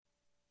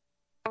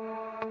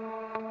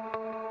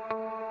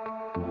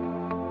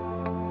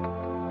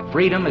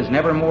freedom is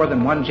never more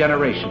than one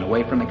generation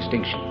away from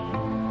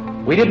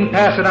extinction. We didn't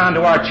pass it on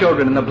to our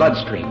children in the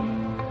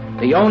bloodstream.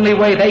 The only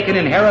way they can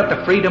inherit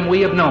the freedom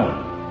we have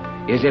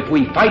known is if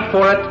we fight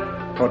for it,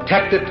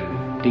 protect it,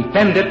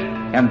 defend it,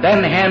 and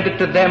then hand it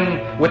to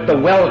them with the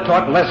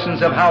well-taught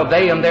lessons of how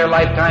they in their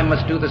lifetime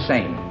must do the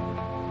same.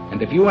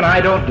 And if you and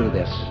I don't do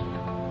this,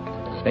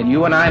 then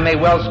you and I may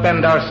well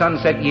spend our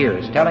sunset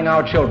years telling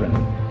our children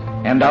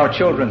and our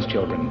children's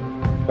children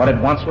what it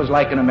once was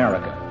like in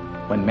America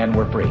when men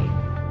were free.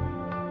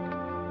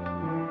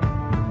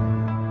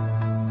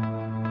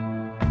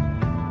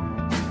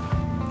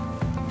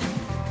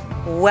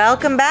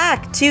 Welcome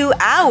back to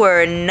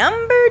our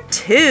number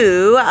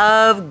 2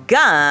 of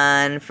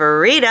Gun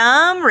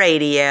Freedom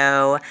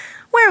Radio,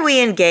 where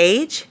we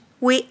engage,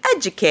 we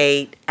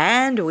educate,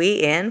 and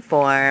we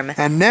inform.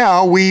 And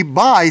now we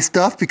buy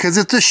stuff because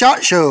it's a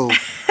SHOT Show.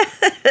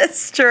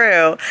 It's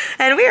true.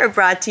 And we are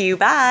brought to you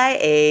by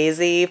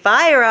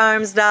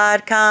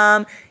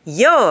azfirearms.com,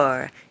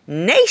 your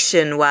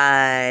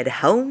nationwide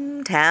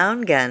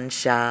hometown gun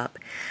shop.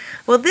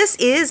 Well, this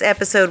is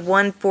episode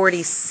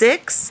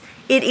 146.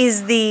 It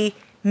is the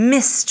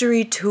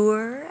mystery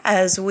tour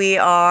as we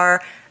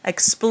are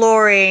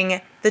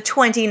exploring the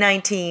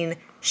 2019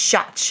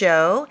 SHOT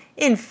Show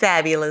in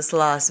fabulous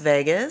Las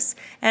Vegas.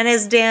 And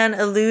as Dan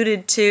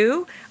alluded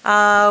to,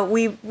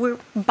 we're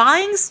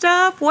buying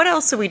stuff. What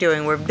else are we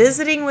doing? We're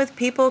visiting with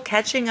people,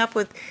 catching up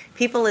with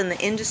people in the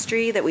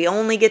industry that we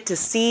only get to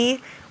see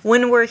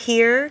when we're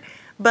here.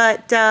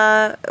 But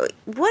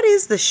what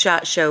is the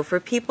SHOT Show for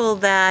people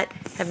that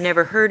have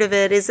never heard of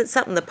it? Is it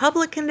something the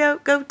public can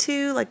go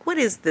to? Like, what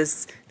is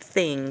this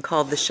thing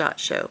called the SHOT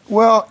Show?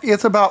 Well,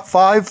 it's about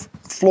 5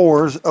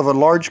 floors of a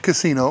large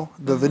casino,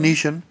 the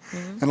Venetian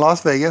in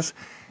Las Vegas,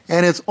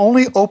 and it's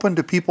only open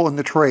to people in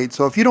the trade.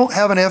 So if you don't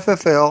have an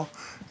FFL,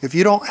 if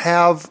you don't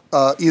have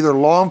either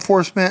law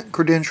enforcement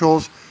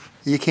credentials,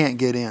 you can't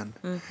get in.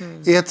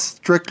 It's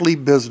strictly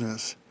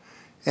business.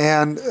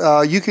 And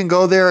you can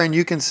go there and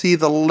you can see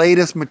the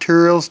latest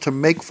materials to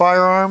make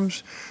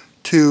firearms,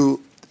 to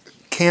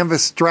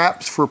canvas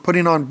straps for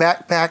putting on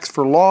backpacks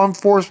for law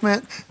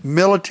enforcement,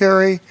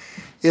 military.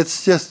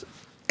 It's just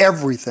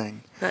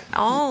everything. But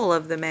all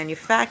of the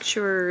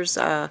manufacturers,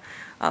 I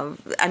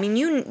mean,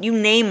 you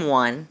name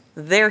one,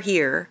 they're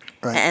here.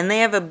 Right. And they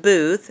have a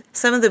booth.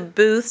 Some of the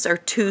booths are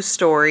 2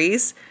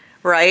 stories,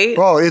 right?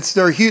 Oh,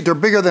 they're huge. They're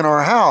bigger than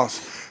our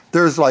house.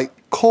 There's like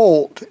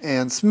Colt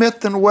and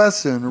Smith &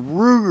 Wesson,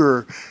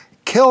 Ruger.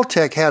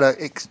 Kel-Tec had an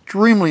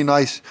extremely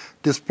nice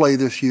display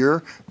this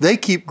year. They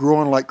keep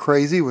growing like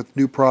crazy with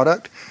new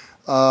product.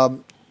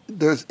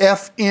 There's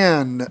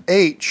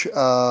FNH,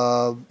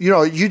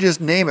 you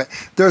just name it.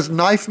 There's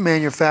knife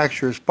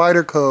manufacturers,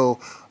 Spyderco,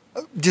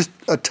 just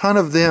a ton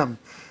of them.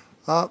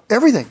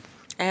 Everything.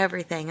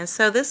 Everything. And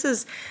so this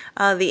is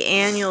the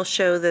annual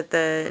show that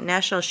the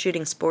National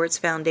Shooting Sports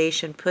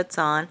Foundation puts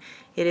on.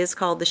 It is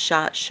called the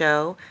SHOT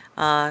Show.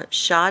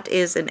 SHOT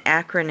is an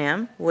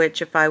acronym,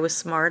 which if I was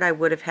smart, I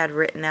would have had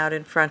written out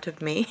in front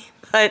of me.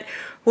 But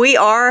we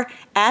are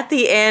at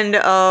the end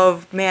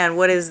of,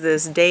 what is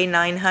this, day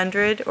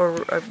 900?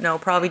 Or no,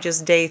 probably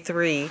just day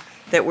 3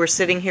 that we're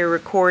sitting here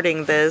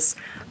recording this.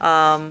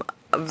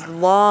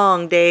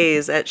 Long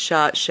days at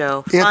SHOT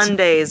Show. Fun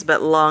days,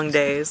 but long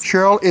days.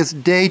 Cheryl, it's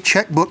day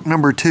checkbook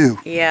number 2.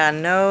 Yeah,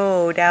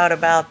 no doubt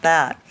about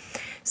that.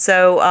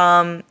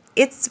 So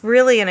it's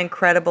really an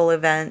incredible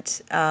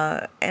event.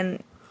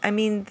 And I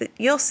mean,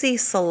 you'll see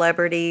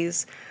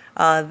celebrities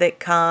that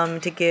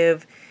come to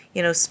give,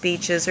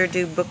 speeches or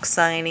do book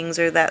signings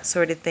or that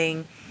sort of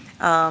thing.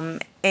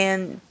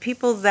 And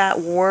people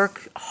that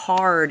work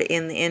hard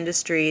in the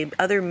industry,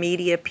 other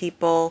media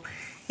people.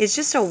 It's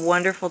just a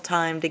wonderful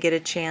time to get a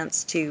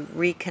chance to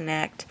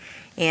reconnect.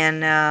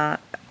 And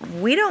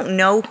we don't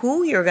know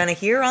who you're going to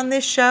hear on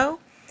this show.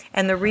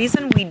 And the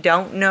reason we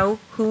don't know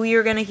who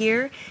you're going to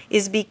hear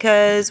is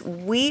because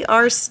we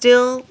are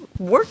still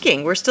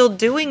working. We're still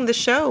doing the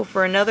show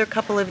for another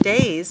couple of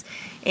days.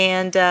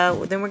 And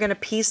then we're going to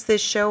piece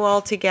this show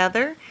all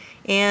together.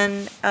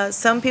 And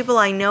some people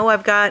I know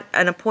I've got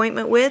an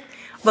appointment with,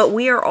 but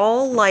we are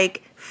all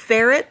like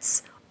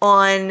ferrets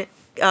on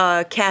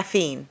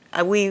caffeine.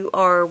 We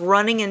are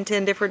running in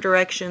 10 different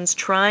directions,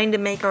 trying to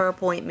make our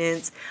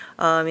appointments,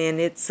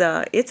 and it's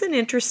an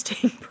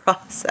interesting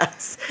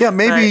process. Yeah,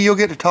 maybe you'll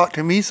get to talk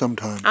to me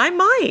sometime. I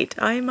might.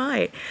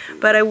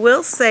 But I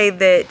will say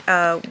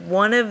that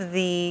one of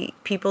the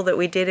people that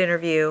we did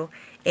interview,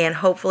 and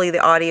hopefully the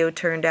audio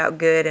turned out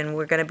good and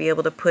we're going to be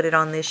able to put it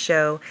on this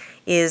show,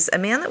 is a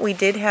man that we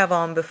did have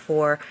on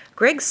before,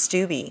 Greg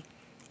Stubbe.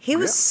 He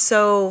was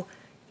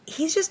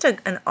he's just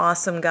an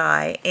awesome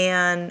guy,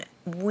 and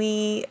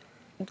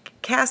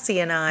Cassie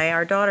and I,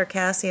 our daughter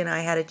Cassie and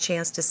I, had a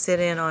chance to sit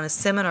in on a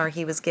seminar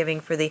he was giving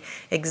for the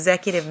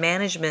executive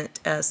management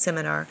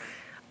seminar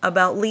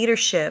about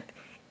leadership.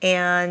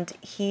 And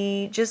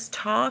he just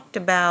talked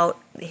about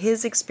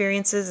his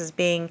experiences as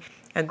being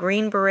a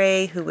Green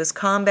Beret who was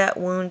combat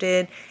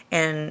wounded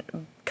and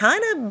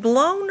kind of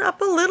blown up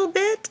a little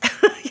bit,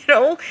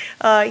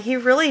 He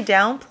really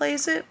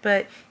downplays it,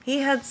 but he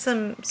had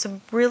some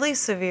really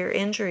severe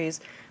injuries,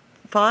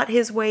 fought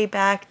his way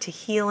back to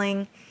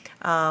healing,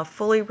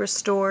 fully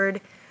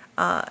restored,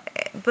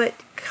 but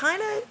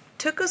kind of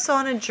took us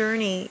on a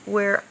journey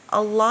where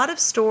a lot of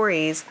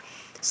stories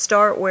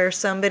start where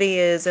somebody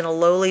is in a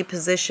lowly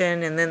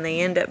position and then they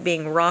end up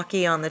being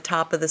Rocky on the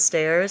top of the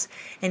stairs.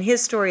 And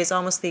his story is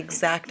almost the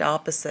exact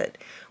opposite,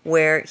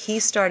 where he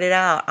started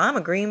out, I'm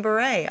a Green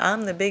Beret,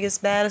 I'm the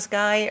biggest, baddest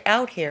guy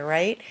out here,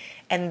 right?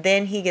 And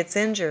then he gets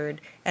injured,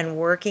 and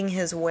working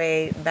his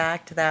way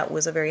back to that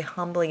was a very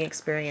humbling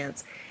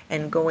experience.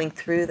 And going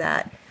through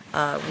that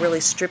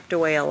really stripped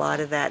away a lot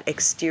of that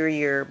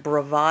exterior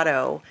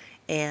bravado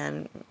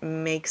and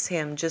makes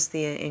him just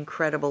the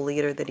incredible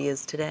leader that he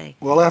is today.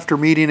 Well, after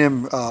meeting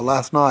him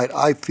last night,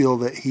 I feel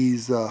that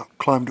he's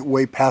climbed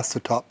way past the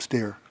top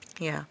stair.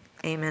 Yeah,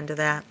 amen to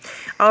that.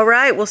 All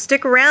right, well,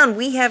 stick around.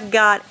 We have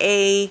got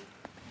a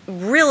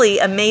really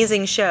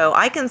amazing show.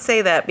 I can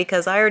say that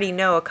because I already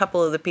know a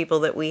couple of the people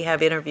that we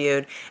have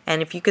interviewed,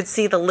 and if you could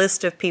see the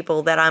list of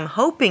people that I'm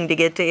hoping to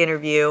get to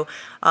interview,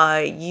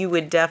 you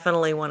would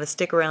definitely want to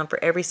stick around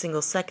for every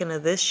single second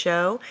of this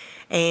show,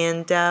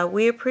 and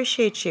we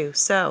appreciate you.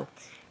 So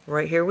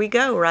right here we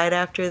go. Right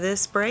after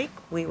this break,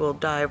 we will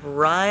dive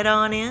right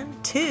on in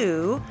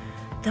to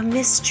the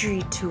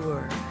Mystery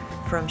Tour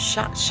from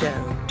SHOT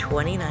Show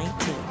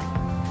 2019.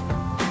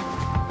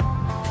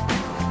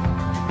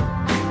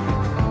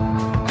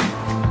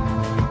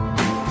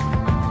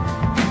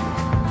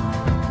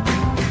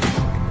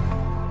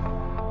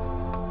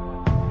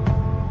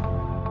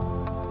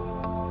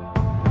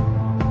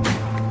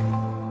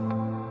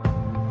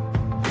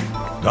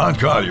 Don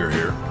Collier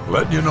here,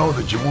 letting you know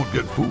that you won't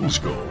get fool's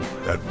gold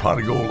at Pot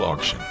of Gold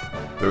Auction.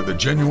 They're the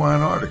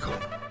genuine article.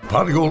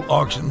 Pot of Gold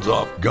auctions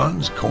off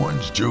guns,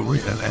 coins, jewelry,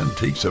 and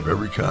antiques of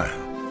every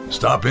kind.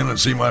 Stop in and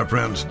see my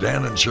friends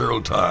Dan and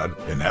Cheryl Todd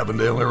in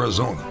Avondale,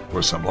 Arizona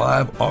for some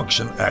live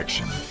auction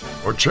action.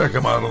 Or check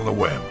them out on the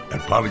web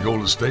at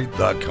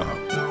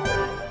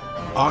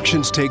potofgoldestate.com.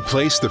 Auctions take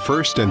place the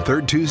first and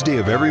third Tuesday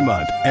of every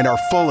month and are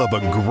full of a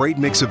great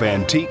mix of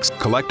antiques,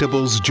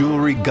 collectibles,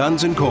 jewelry,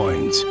 guns, and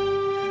coins.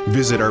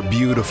 Visit our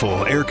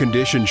beautiful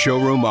air-conditioned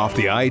showroom off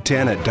the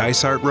I-10 at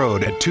Dysart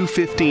Road at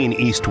 215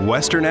 East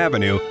Western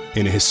Avenue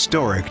in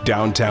historic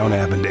downtown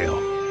Avondale.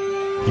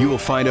 You will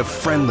find a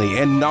friendly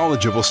and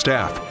knowledgeable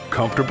staff,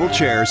 comfortable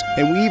chairs,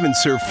 and we even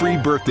serve free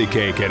birthday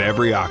cake at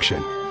every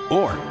auction.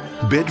 Or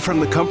bid from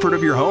the comfort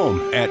of your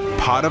home at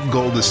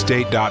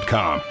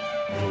potofgoldestate.com.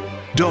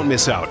 Don't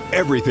miss out.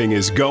 Everything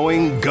is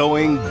gone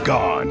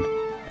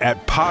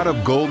at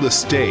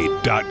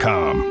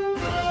potofgoldestate.com.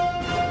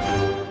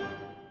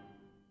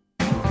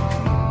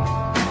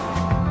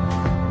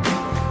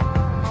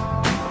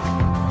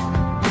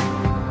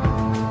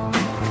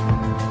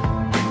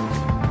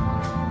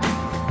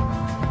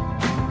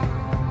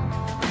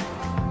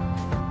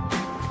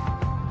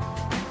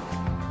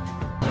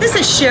 This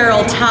is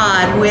Cheryl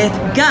Todd with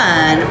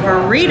Gun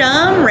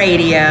Freedom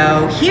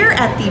Radio here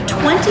at the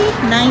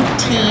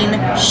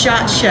 2019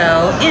 SHOT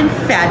Show in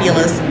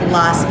fabulous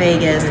Las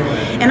Vegas.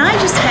 And I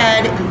just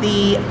had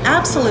the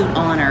absolute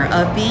honor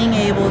of being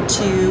able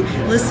to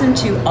listen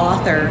to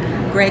author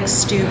Greg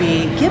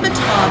Stubbe give a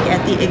talk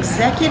at the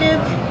Executive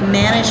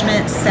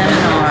Management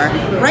Seminar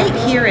right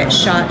here at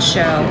SHOT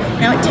Show.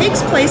 Now, it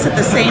takes place at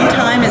the same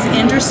time as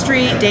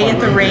Industry Day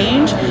at the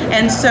Range,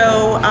 and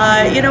so,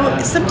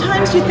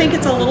 sometimes you think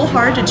it's a little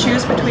hard to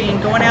choose between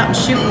going out and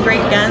shooting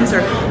great guns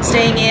or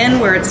staying in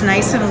where it's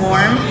nice and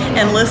warm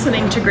and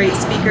listening to great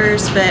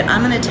speakers, but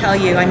I'm going to tell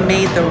you, I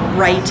made the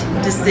right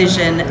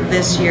decision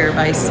this year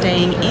by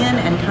staying in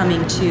and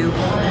coming to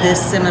this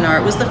seminar.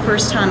 It was the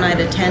first time I'd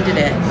attended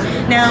it.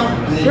 Now,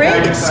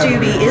 Greg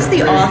Stubbe is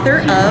the author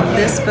of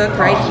this book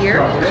right here,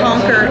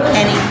 Conquer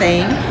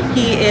Anything.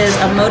 He is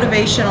a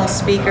motivational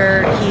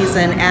speaker. He's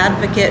an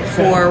advocate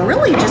for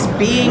really just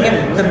being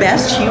the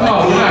best human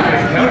being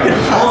you could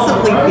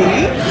possibly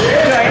be.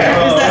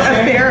 Is that a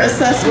fair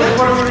assessment?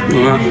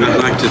 Well, I'd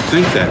like to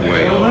think that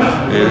way.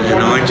 And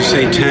I like to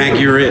say, tag,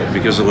 you're it,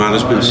 because a lot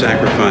has been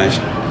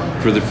sacrificed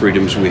for the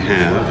freedoms we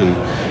have. And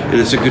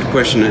it's a good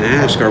question to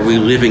ask, are we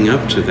living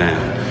up to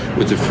that?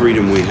 With the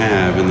freedom we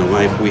have and the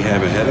life we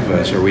have ahead of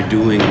us, are we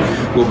doing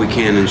what we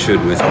can and should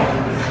with it?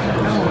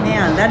 Oh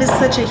man, that is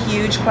such a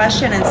huge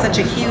question and such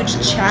a huge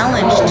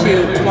challenge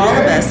to all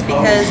of us,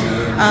 because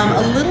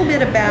a little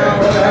bit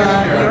about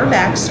your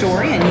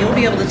backstory, and you'll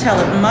be able to tell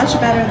it much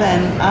better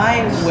than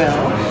I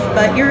will,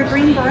 but you're a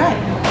Green Beret,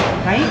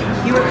 right?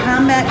 You were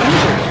combat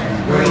injured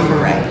Green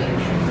Beret.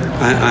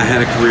 I had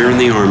a career in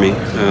the Army,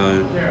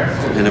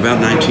 and about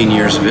 19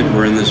 years of it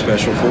were in the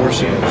Special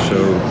Forces.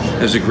 So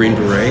as a Green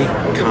Beret,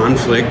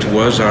 conflict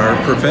was our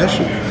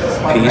profession.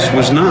 Peace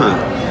was not.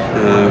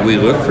 We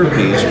looked for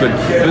peace, but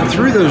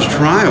through those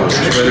trials,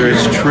 whether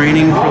it's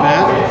training for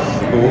that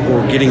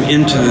or getting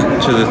into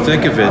the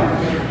thick of it,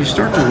 you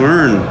start to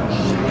learn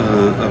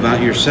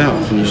about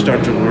yourself, and you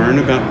start to learn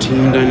about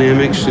team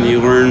dynamics, and you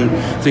learn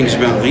things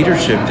about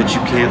leadership that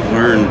you can't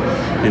learn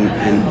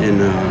in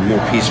more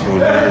peaceful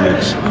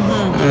environments.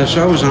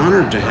 So I was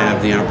honored to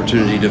have the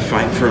opportunity to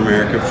fight for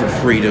America, for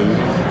freedom,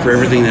 for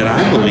everything that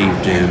I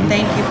believed in.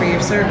 Thank you for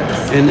your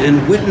service.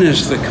 And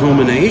witness the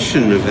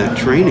culmination of that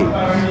training.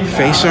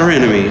 Face our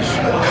enemies,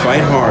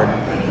 fight hard,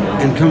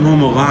 and come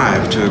home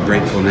alive to a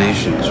grateful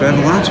nation. So I have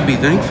a lot to be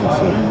thankful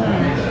for.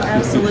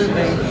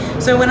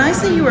 Absolutely. So when I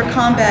say you were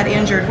combat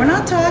injured, we're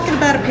not talking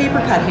about a paper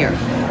cut here.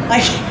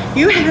 Like,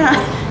 you had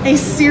a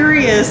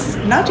serious,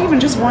 not even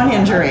just one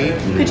injury.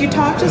 Could you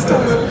talk just a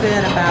little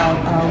bit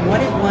about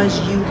what it was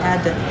you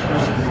had to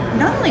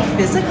not only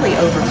physically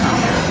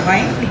overcome,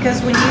 right?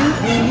 Because when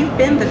you've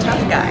been the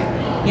tough guy,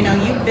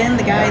 you've been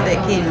the guy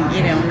that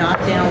can, knock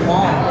down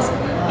walls,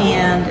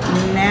 and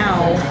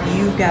now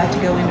you've got to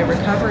go into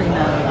recovery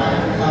mode.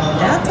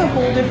 That's a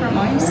whole different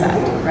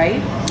mindset,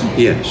 right?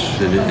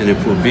 Yes, and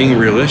if we're being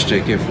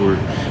realistic, if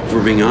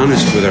we're being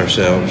honest with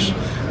ourselves,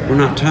 we're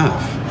not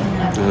tough.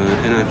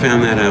 And I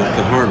found that out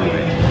the hard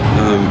way.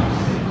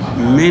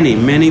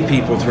 Many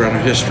people throughout our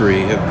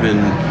history have been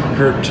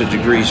hurt to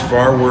degrees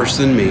far worse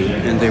than me,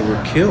 and they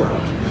were killed.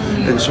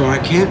 And so I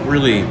can't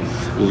really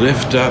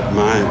lift up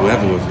my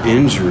level of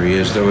injury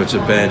as though it's a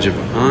badge of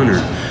honor,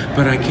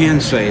 but I can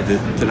say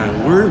that I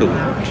learned a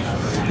lot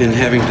in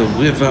having to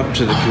live up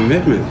to the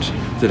commitment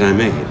that I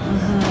made.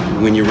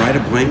 When you write a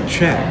blank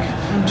check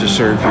to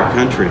serve your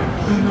country,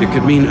 it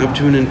could mean up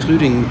to and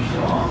including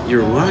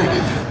your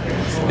life.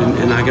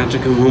 And I got to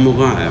come home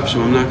alive, so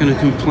I'm not going to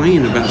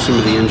complain about some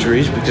of the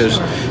injuries, because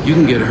you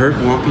can get hurt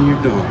walking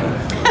your dog.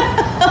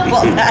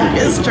 Well, that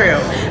is true.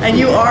 And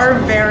you are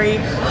very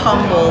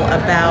humble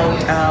about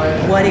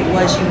what it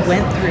was you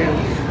went through.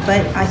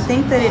 But I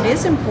think that it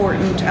is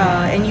important,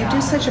 and you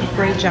do such a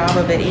great job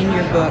of it in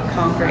your book,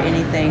 Conquer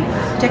Anything,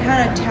 to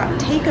kind of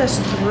take us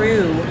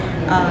through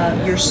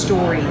your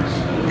story.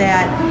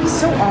 That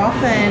so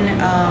often,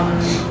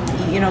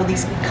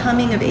 these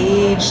coming of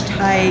age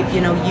type,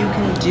 you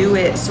can do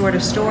it sort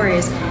of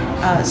stories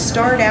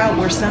start out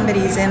where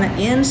somebody's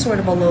in sort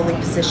of a lowly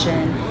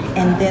position,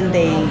 and then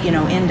they,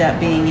 end up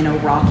being,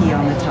 Rocky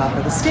on the top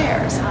of the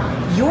stairs.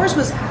 Yours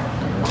was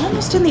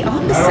almost in the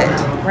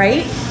opposite,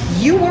 right?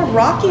 You were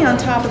Rocky on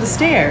top of the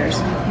stairs,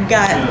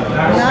 got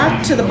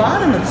knocked to the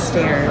bottom of the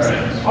stairs,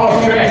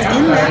 and then it was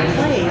in that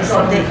place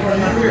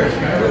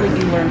that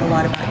you learned a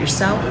lot about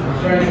yourself,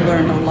 you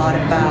learned a lot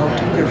about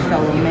your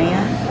fellow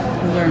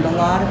man, you learned a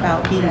lot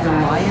about being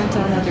reliant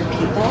on other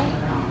people,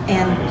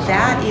 and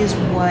that is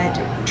what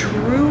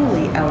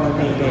truly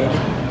elevated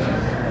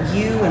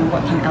you and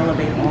what can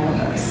elevate all of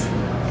us.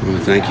 Well,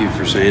 thank you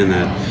for saying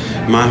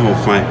that. My whole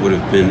fight would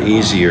have been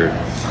easier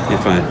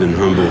if I had been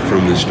humble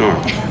from the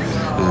start.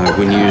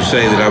 When you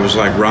say that I was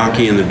like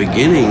Rocky in the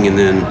beginning and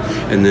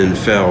then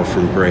fell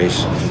from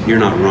grace, you're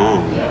not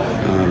wrong.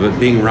 But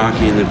being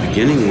Rocky in the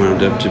beginning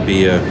wound up to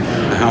be a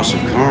house of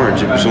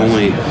cards. It was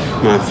only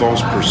my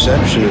false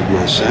perception of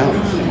myself.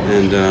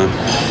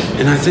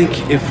 And I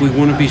think if we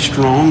want to be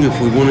strong,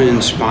 if we want to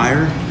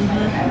inspire,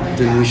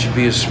 then we should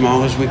be as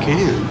small as we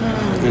can.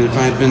 And if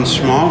I had been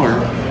smaller,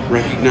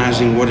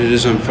 recognizing what it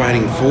is I'm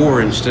fighting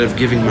for, instead of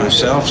giving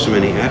myself so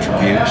many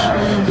attributes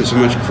and so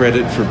much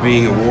credit for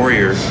being a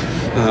warrior,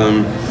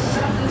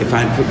 if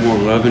I'd put more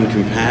love and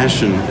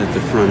compassion at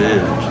the front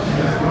end,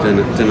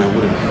 then I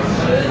would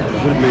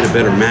have made a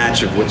better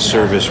match of what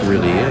service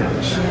really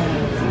is.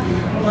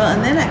 Well,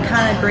 and then it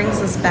kind of brings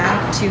us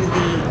back to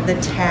the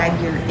tag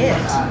you're it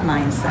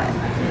mindset,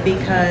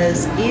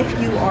 because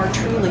if you are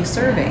truly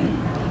serving,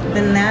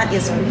 then that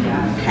is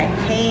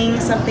paying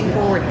something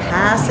forward,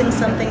 passing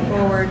something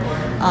forward,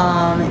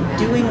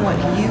 doing what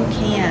you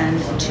can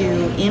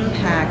to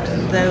impact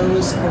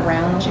those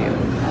around you.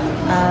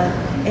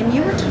 And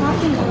you were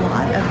talking a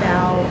lot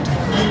about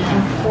the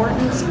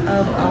importance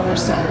of our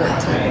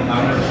support team,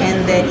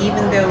 and that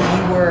even though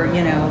you were,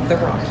 the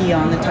Rocky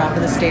on the top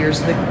of the stairs,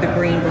 the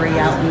Green Beret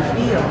out in the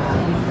field,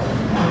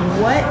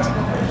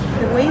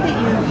 the way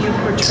that you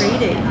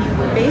portrayed it,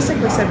 you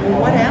basically said,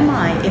 well, what am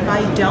I if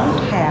I don't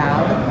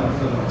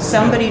have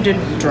somebody to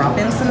drop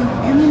in some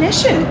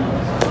ammunition,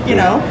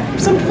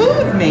 some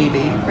food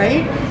maybe,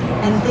 right?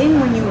 And then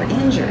when you were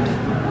injured,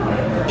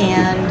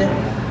 and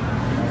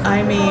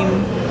I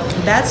mean,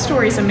 that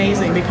story is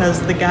amazing,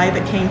 because the guy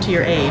that came to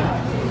your aid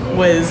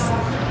was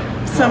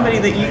somebody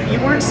that you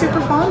weren't super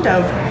fond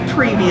of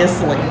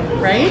previously,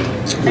 right?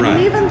 I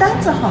mean, even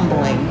that's a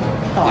humbling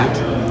thought.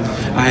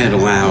 Yep. I had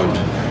allowed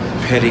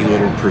petty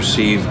little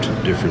perceived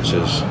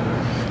differences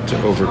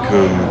to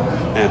overcome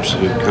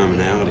absolute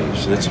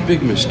commonalities. That's a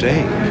big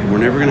mistake. We're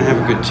never going to have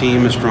a good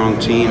team, a strong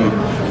team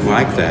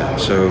like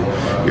that. So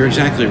you're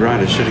exactly right.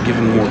 I should have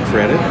given more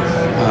credit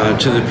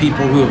to the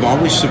people who have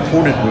always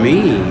supported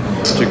me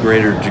to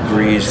greater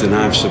degrees than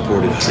I've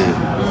supported them.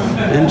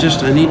 And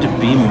I need to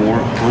be more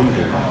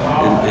humble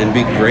and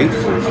be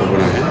grateful for what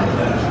I have.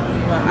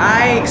 Well,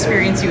 I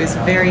experience you as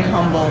very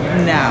humble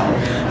now.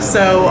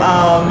 So,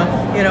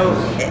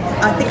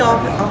 I think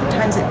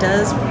oftentimes it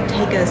does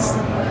take us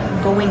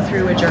going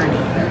through a journey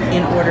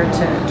in order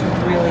to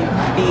really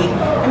be,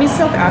 I mean,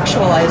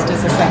 self-actualized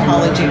is a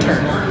psychology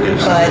term,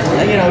 but,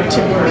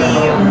 to be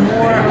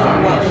more of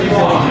what we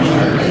really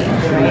can be,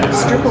 right?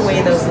 Strip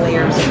away those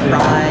layers of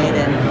pride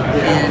and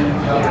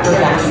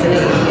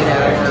verbosity,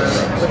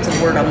 what's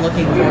the word I'm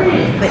looking for,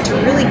 but to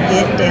really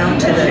get down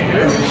to the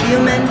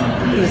human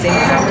who's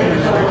impacting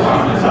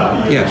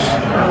another. Yes,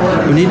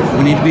 we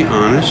need to be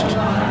honest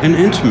and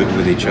intimate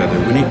with each other.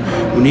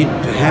 We need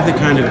to have the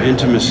kind of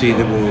intimacy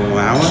that will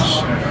allow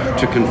us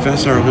to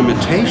confess our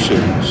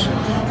limitations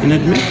and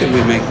admit that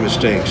we make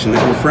mistakes and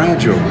that we're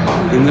fragile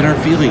and that our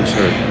feelings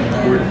hurt.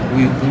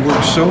 We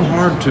work so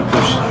hard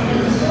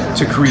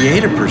to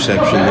create a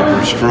perception that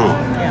we're strong,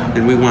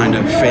 and we wind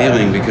up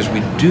failing because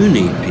we do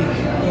need people.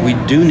 We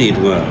do need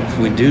love.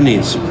 We do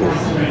need support.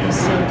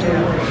 So do.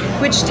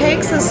 Which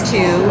takes us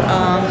to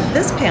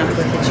this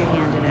pamphlet that you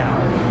handed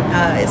out.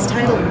 It's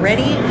titled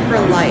Ready for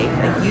Life,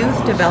 a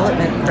Youth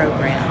Development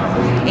Program.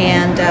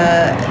 And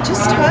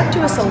just talk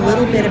to us a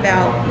little bit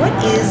about what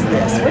is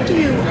this? What do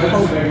you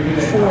hope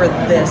for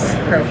this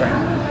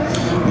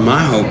program?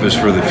 My hope is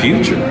for the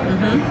future.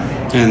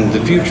 And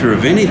the future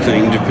of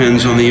anything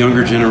depends on the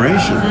younger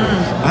generation.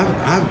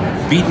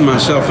 I've beaten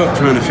myself up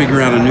trying to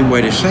figure out a new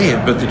way to say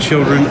it, but the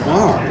children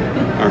are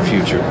our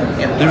future.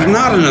 There's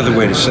not another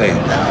way to say it.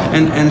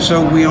 And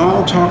so we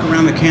all talk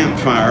around the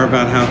campfire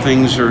about how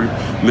things are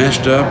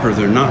messed up or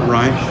they're not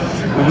right.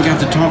 Well, we got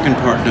the talking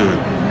part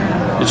done.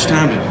 It's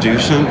time to do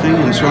something,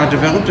 and so I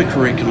developed a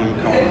curriculum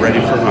called Ready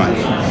for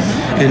Life.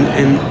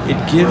 And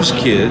it gives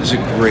kids a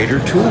greater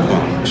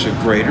toolbox, a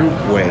greater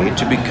way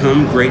to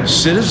become great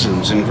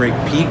citizens and great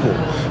people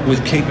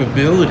with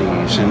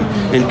capabilities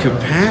and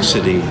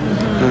capacity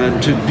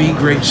to be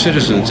great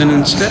citizens. And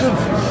instead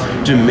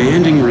of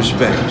demanding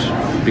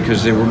respect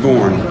because they were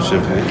born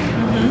simply,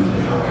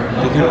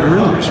 they can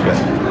earn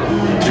respect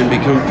and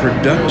become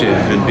productive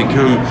and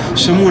become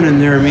someone in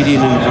their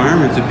immediate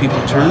environment that people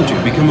turn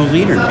to, become a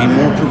leader, be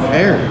more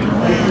prepared.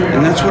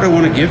 And that's what I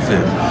want to give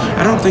them.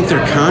 I don't think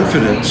their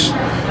confidence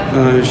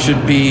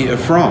should be a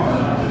fraud.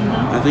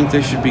 I think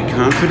they should be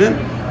confident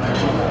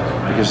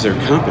because they're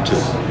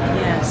competent.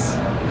 Yes.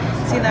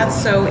 See, that's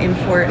so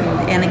important.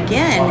 And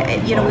again,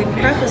 we've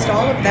prefaced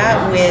all of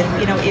that with,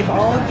 if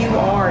all you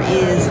are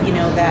is,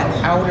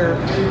 that outer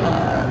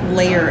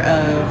layer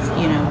of,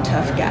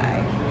 tough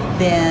guy,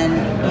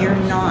 then you're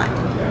not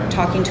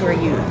talking to our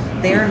youth.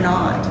 They're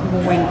not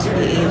going to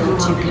be able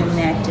to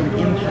connect and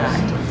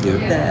impact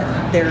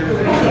their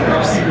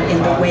peers in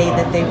the way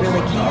that they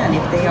really can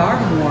if they are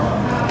more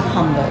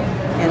humble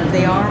and if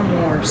they are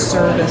more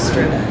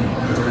service-driven.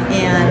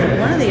 And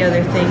one of the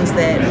other things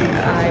that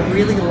I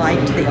really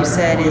liked that you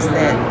said is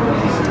that,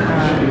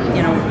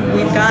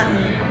 we've gotten,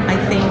 I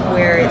think,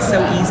 where it's so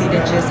easy to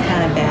just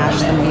kind of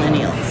bash the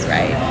millennials,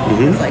 right?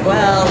 It's like,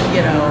 well,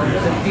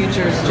 the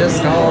future's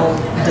just all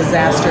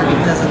disaster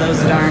because of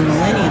those darn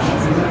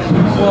millennials.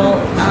 Well,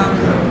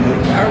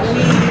 are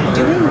we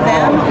doing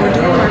them or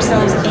doing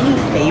ourselves any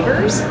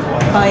favors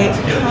by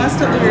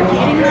constantly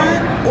repeating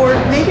that? Or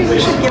maybe we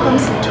should give them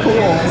some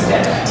tools.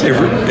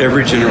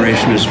 Every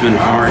generation has been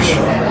harsh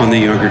on the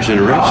younger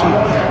generation,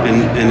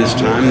 and it's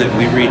time that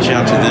we reach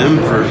out to them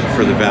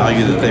for the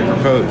value that they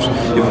propose.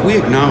 If we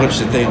acknowledge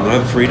that they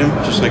love freedom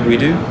just like we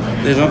do,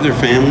 they love their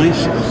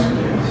families,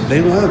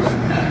 they love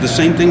the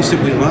same things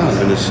that we love,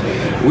 and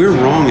we're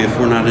wrong if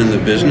we're not in the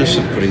business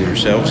of putting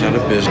ourselves out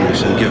of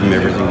business and give them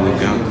everything we've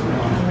got.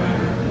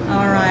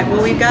 All right,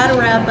 well, we've got to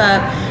wrap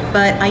up,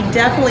 but I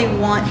definitely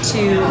want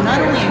to not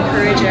only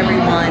encourage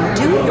everyone,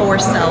 do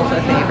yourself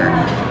a favor,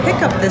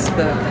 pick up this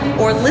book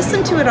or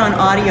listen to it on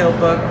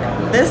audiobook.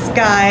 This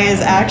guy is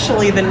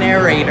actually the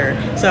narrator,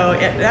 so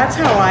that's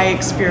how I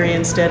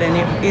experienced it,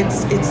 and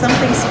it's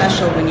something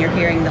special when you're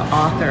hearing the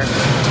author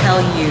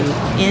tell you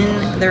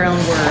in their own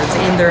words,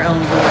 in their own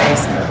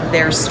voice,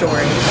 their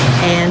story.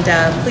 And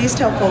please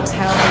tell folks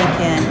how they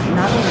can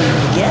not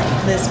only get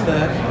this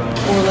book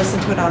or listen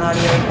to it on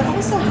audio, but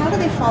also how do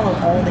they follow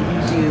all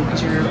that you do?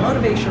 Because you're a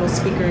motivational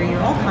speaker, you're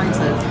all kinds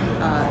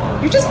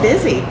of, you're just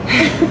busy.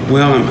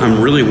 Well,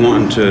 I'm really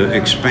wanting to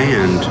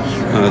expand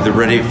the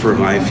Ready for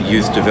Life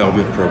Youth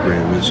Development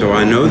Program. And so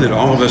I know that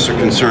all of us are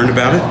concerned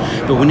about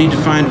it, but we need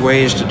to find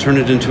ways to turn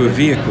it into a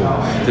vehicle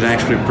that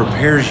actually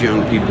prepares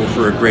young people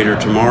for a greater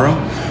tomorrow,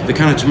 the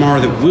kind of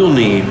tomorrow that we'll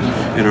need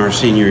in our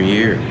senior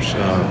years.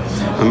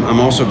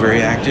 I'm also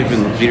very active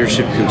in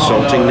leadership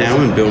consulting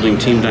now and building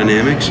team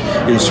dynamics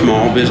in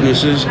small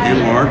businesses and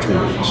large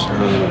ones.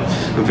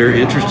 I'm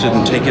very interested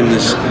in taking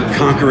this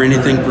conquer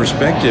anything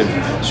perspective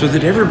so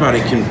that everybody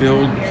can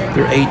build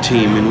their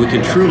A-team and we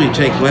can truly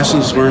take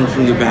lessons learned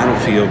from the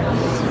battlefield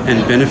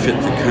and benefit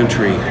the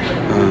country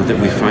that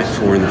we fight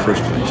for in the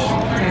first place.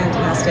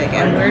 Fantastic.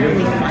 And where do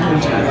we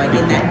find you, like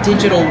in that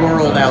digital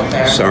world out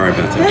there? Sorry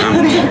about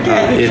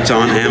that. It's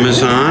on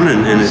Amazon,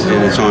 and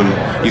it's on,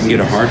 you can get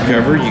a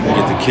hardcover, you can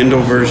get the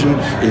Kindle version,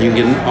 and you can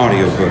get an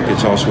audiobook.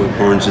 It's also at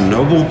Barnes &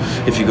 Noble.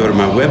 If you go to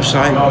my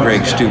website,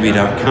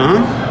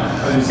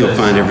 gregstube.com, you'll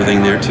find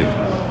everything there too.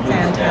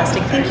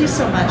 Fantastic. Thank you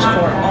so much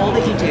for all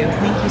that you do.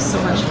 Thank you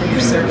so much for your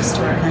service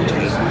to our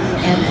country.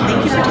 And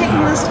thank you for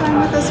taking this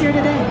time with us here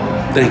today.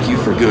 Thank you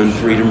for Gun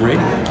Freedom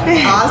Radio.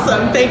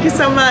 Awesome. Thank you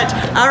so much.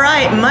 All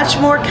right, much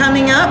more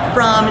coming up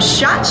from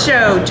SHOT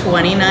Show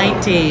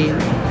 2019.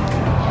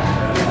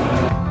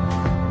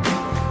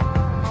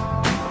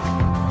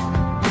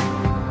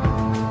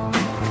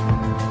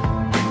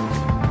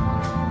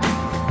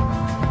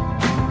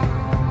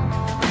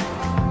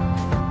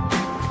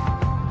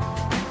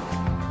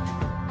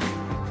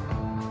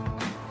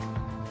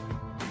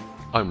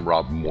 I'm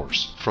Rob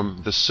Morse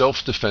from the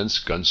Self-Defense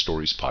Gun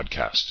Stories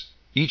podcast.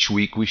 Each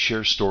week we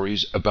share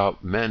stories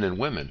about men and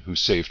women who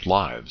saved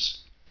lives.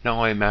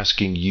 Now I am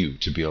asking you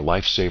to be a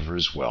lifesaver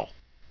as well.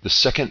 The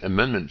Second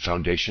Amendment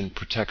Foundation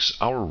protects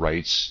our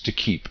rights to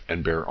keep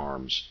and bear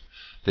arms.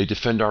 They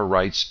defend our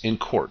rights in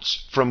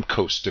courts from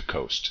coast to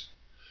coast.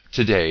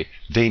 Today,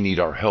 they need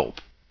our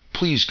help.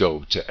 Please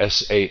go to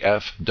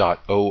saf.org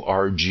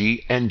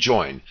and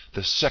join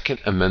the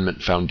Second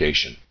Amendment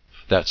Foundation.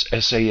 That's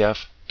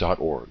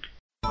saf.org.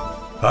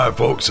 Hi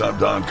folks, I'm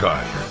Don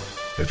Collier.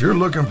 If you're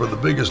looking for the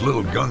biggest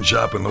little gun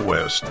shop in the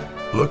West,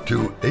 look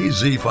to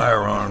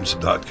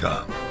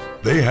azfirearms.com.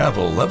 They have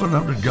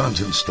 1,100 guns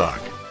in stock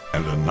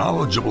and a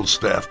knowledgeable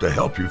staff to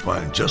help you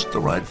find just the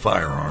right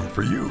firearm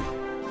for you.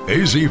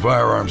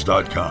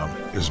 azfirearms.com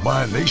is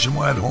my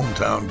nationwide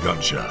hometown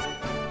gun shop,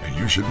 and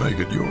you should make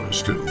it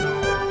yours too.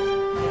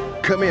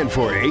 Come in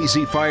for AZ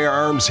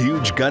Firearms'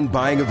 huge gun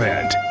buying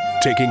event,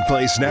 taking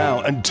place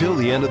now until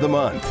the end of the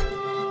month.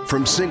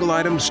 From single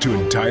items to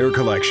entire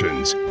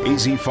collections,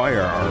 AZ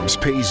Firearms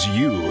pays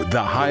you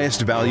the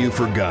highest value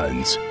for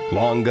guns.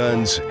 Long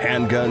guns,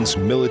 handguns,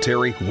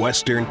 military,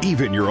 western,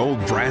 even your old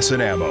brass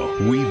and ammo.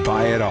 We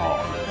buy it all.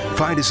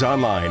 Find us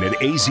online at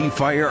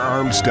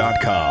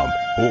azfirearms.com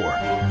or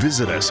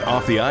visit us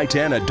off the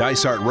I-10 at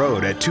Dysart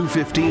Road at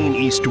 215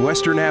 East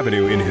Western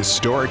Avenue in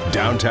historic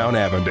downtown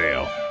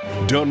Avondale.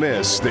 Don't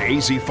miss the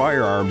AZ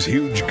Firearms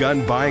huge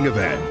gun buying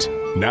event.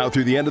 Now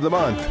through the end of the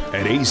month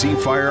at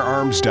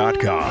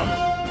azfirearms.com.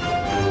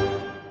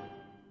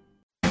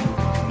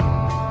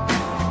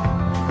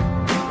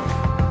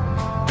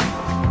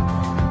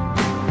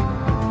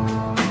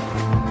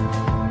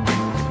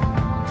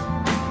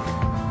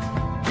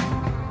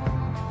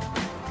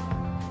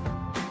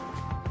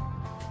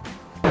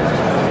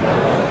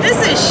 This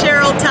is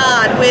Cheryl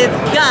Todd with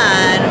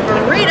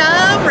Gun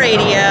Freedom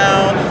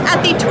Radio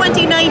at the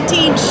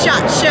 2019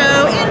 SHOT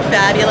Show in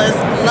fabulous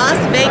Las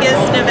Vegas,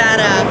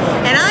 Nevada.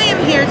 And I am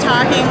here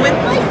talking with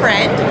my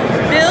friend,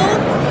 Bill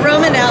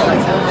Romanelli.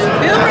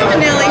 Bill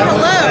Romanelli,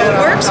 hello,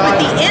 works with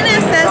the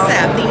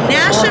NSSF, the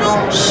National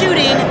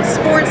Shooting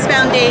Sports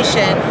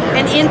Foundation,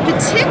 and in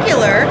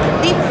particular,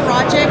 the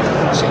Project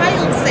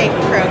Child Safe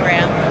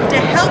program to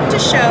help to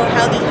show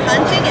how the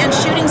hunting and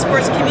shooting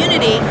sports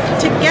community,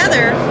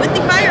 together with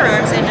the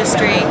firearms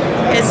industry,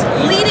 is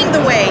leading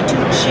the way to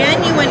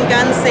genuine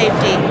gun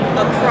safety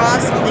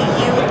across the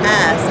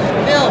U.S.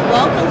 Bill,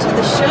 welcome to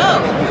the show.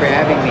 Thank you for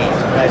having me.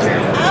 It's a pleasure.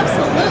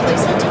 Absolutely.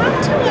 So talk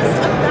to us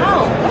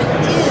about what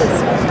is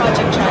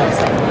Project Child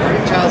Safe?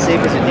 Project Child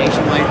Safe is a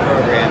nationwide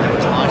program that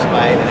was launched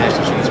by the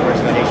National Shooting Sports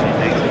Foundation in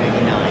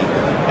 1999.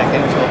 Back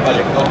then it was called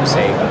Project Home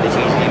Safe, but they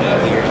changed the name a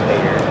couple years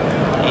later.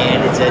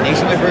 And it's a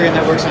nationwide program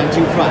that works on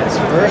two fronts.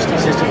 First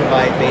is just to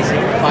provide basic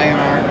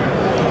firearm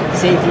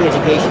safety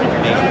education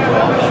information for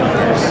all gun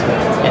owners.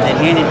 And then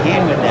hand in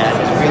hand with that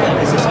is a real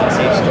emphasis on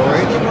safe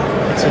storage.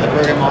 And so the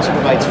program also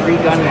provides free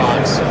gun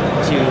locks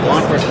to law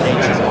enforcement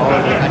agencies all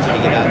over the country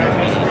to get out their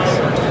meetings.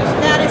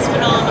 That is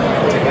phenomenal.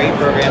 It's a great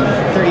program.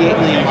 38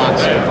 million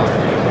locks so far.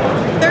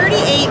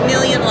 38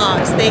 million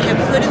locks they have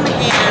put in the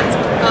hands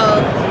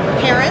of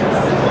parents,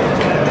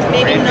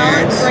 maybe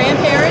not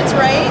grandparents,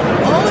 right?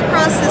 All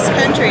across this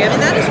country. I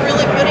mean, that is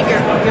really putting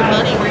your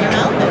money where your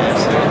mouth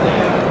is.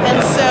 And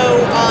so,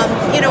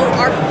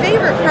 our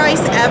favorite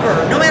price ever,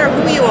 no matter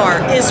who you are,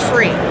 is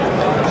free.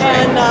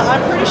 And I'm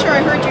pretty sure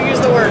I heard you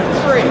use the word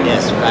free.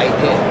 Yes, I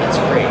did. It's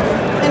free.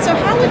 And so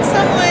how would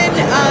someone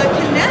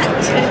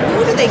connect? And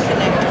who do they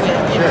connect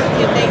with?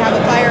 If they have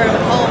a firearm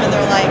at home and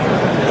they're like,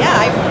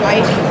 yeah, I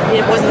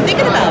wasn't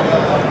thinking about it.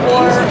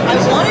 Or I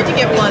wanted to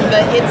get one,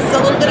 but it's a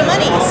little bit of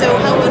money. So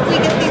how would we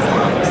get these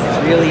locks?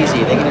 It's real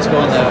easy. They can just go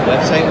on the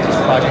website, which is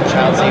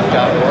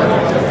projectchildsafe.org,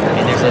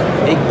 and there's a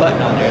big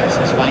button on there that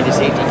says Find a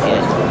Safety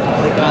Kit.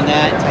 Click on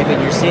that, type in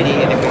your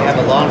city, and if we have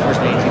a law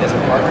enforcement agency that's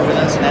a partner with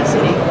us in that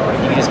city,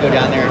 you can just go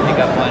down there and pick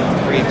up one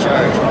free of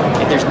charge.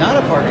 If there's not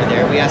a partner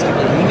there, we ask people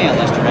to email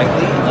us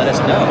directly and let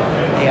us know,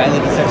 hey, I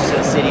live in such and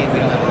such a city and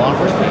we don't have a law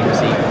enforcement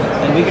agency.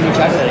 Then we can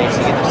reach out to that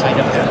agency, get them signed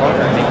up as a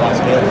partner, and make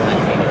lots available in that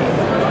community.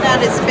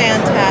 That is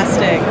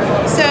fantastic.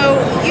 So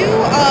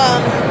you're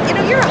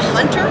a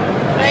hunter,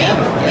 right?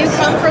 You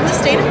come from the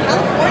state of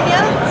California.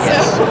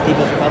 Yes, so,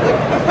 People's Republic.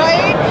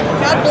 Right?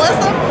 God bless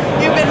them.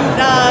 You've been,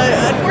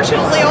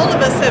 unfortunately, all of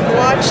us have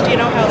watched,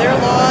 how their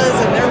laws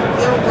and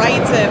their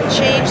rights have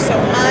changed so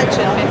much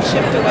and been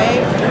shipped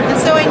away. And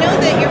so I know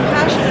that you're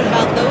passionate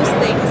about those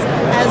things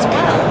as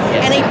well.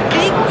 Yes. And a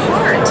big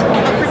part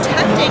of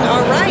protecting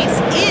our rights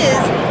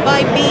is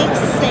by being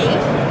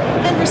safe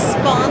and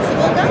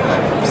responsible gun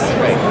owners.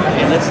 Right.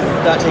 And let's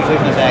not take away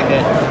from the fact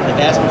that the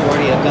vast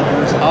majority of gun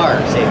owners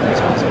are safe and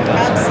responsible gun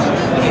owners.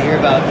 Absolutely. When you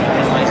hear about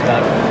headlines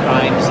about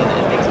crimes and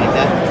things like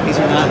that, these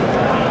are not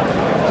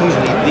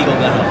usually legal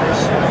gun owners.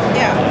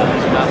 Yeah.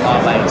 These are not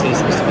law-abiding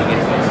citizens to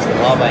begin with. It's the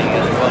law-abiding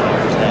gun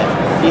owners that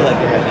feel like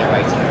they're having their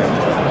rights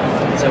infringed.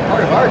 And so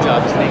part of our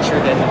job is to make sure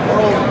that the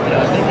world,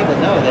 as many people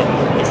know, that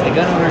it's the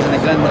gun owners and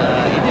the gun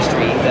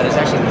industry that is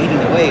actually leading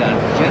the way on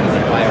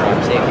genuine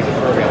firearm safety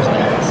programs and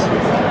efforts.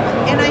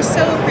 And I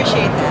so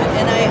appreciate that.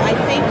 And I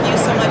thank you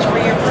so much for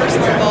your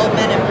personal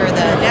involvement and for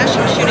the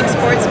National Shooting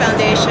Sports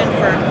Foundation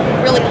for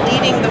really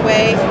leading the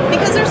way.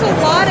 Because there's a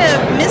lot of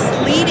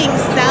misleading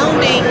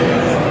sounding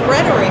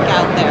rhetoric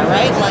out there,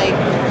 right? Like,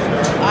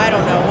 I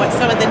don't know what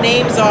some of the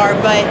names are,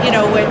 but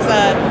it's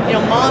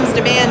Moms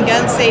Demand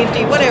Gun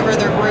Safety, whatever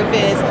their group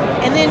is.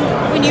 And then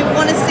when you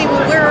want to see,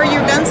 well, where are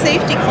your gun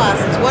safety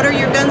classes? What are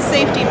your gun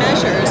safety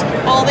measures?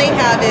 All they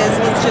have is,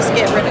 let's just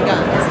get rid of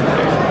guns.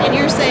 And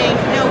you're saying,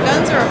 no,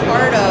 guns are a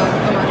part of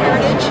our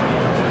heritage.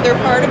 They're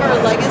part of our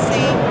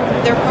legacy.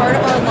 They're part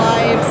of our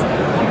lives.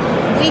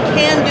 We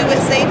can do it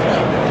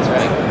safely. That's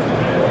right.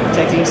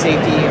 Protecting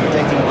safety and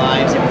protecting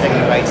lives and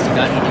protecting rights do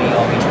not need to be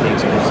all mutually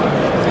exclusive.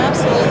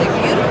 Absolutely.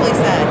 Beautifully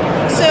said.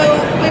 So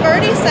we've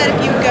already said if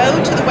you go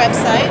to the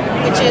website,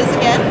 which is,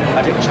 again,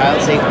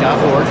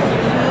 ProjectChildSafe.org.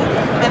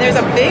 And there's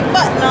a big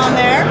button on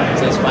there. It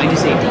says Find a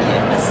Safety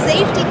Kit. A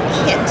safety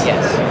kit.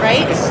 Yes.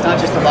 Right? Because it's not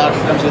just a lock,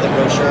 it comes with a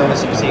brochure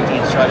with some safety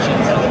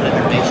instructions and a little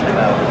information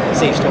about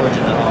safe storage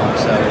in the home.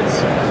 So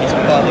it's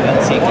called the Gun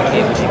Safety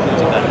Kit, which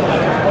includes a gun and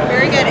weapon.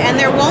 Very good. And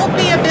there won't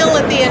be a bill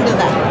at the end of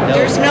that. No.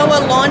 There's no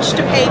launch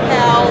to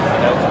PayPal.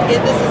 Nope.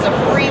 This is a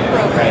free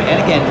program. Right.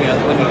 And again,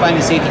 when you find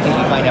the safety kit,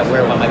 you find out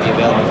where one might be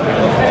available for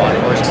local law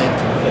enforcement.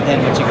 But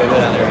then once you go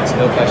down there, it's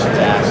no questions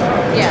asked.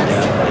 Yes.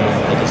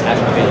 They just have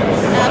it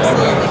available.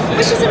 Absolutely.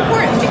 Which is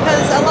important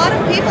because a lot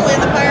of people in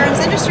the firearms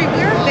industry,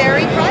 we're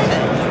very private.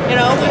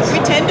 We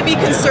tend to be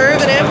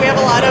conservative. We have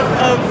a lot of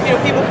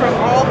people from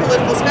all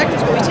political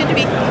spectrums, but we tend to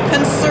be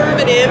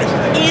conservative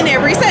in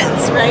every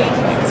sense, right?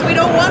 So we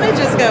don't want to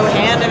just go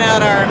handing out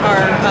our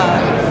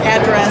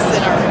address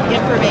and our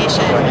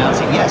information. Or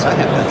announcing, yes, I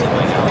have guns in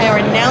my house. Or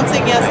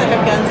announcing, yes, I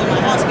have guns in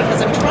my house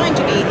because I'm trying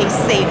to be a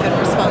safe and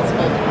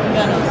responsible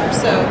gun owner.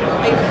 So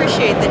I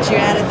appreciate that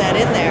you added that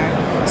in there.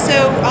 So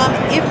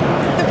if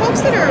the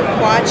folks that are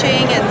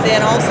watching and then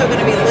also going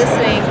to be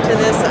listening to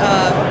this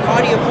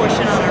audio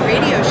portion on our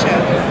radio show,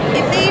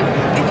 if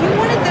you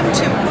wanted them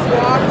to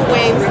walk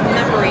away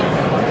remembering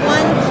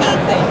one key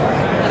thing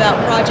about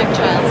Project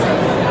Child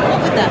Safe,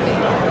 what would that be?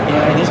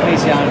 And this may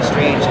sound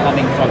strange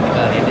coming from the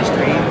gun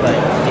industry, but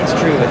it's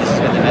true, and this has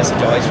been the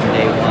message always from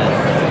day one.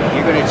 If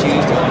you're going to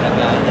choose to own a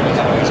gun, then you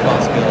have a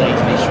responsibility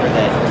to make sure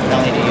that not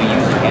only do you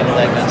use and handle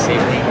that gun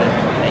safely, but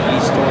that you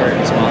store it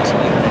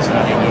responsibly when it's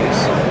not in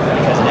use.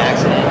 Because an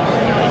accident,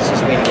 it's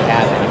just waiting to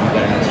happen if you've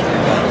got an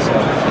unsecured gun. So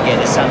again,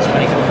 this sounds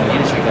funny coming from the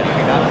industry, but if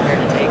you're not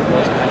prepared to take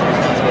those kinds of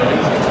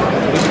responsibilities,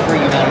 we prefer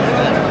you not own a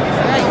gun.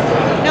 Right.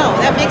 No,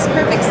 that makes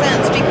perfect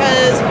sense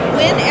because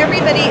when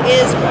everybody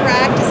is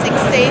practicing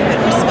safe and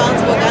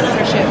responsible gun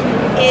ownership,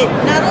 it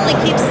not only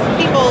keeps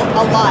people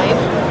alive,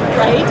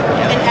 right,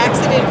 and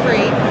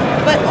accident-free,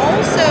 but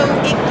also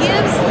it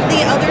gives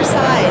the other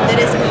side that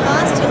is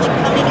constantly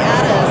coming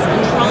at us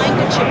and trying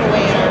to chip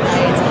away at our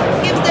rights,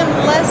 gives them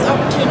less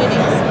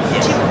opportunities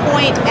to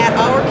point at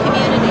our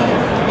community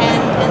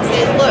and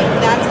say, look,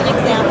 that's an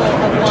example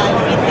of why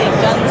we think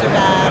guns are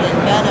bad and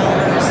gun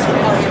owners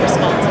are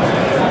irresponsible.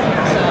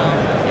 So,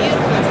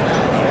 beautiful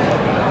stuff.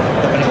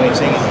 The funny way of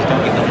saying it is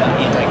don't give the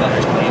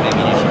anti-gunners plenty of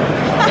ammunition.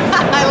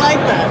 I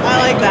like that. I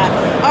like that.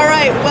 All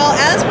right. Well,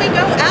 as we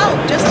go out,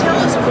 just tell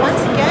us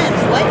once again,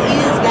 what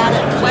is that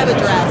web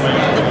address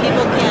that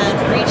people can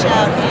reach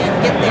out and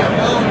get their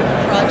own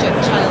Project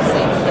Child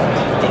Safe kit?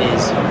 It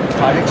is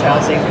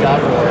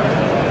ProjectChildSafe.org.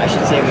 I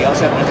should say we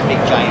also have another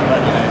big giant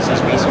button that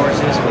says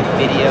resources with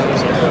videos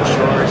and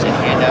brochures and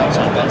handouts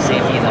on gun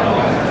safety in the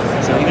home.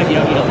 So even if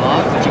you don't need a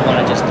lock, but you want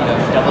to just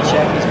double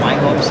check, is my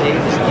home safe?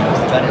 Is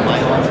the gun in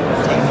my home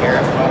taken care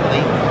of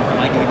properly?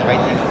 Am I doing the right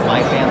thing with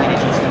my family to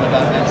teach them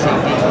about gun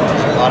safety?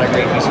 There's a lot of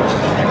great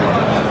resources on there to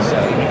help you. So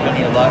even if you don't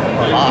need a lock,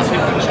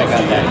 check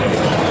out that.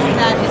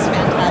 That is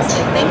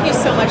fantastic. Thank you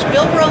so much,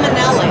 Bill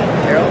Romanelli.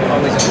 Carol,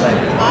 always a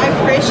pleasure. I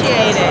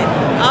appreciate it.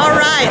 All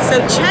right, so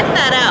check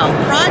that out.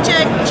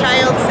 Project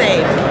Child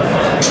Safe.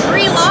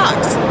 3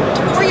 locks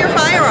for your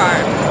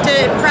firearm to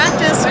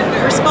practice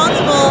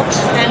responsible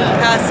and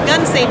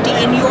gun safety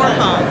in your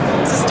home.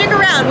 So stick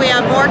around. We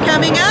have more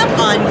coming up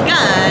on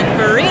Gun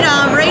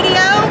Freedom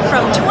Radio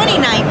from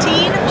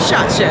 2019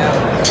 SHOT Show.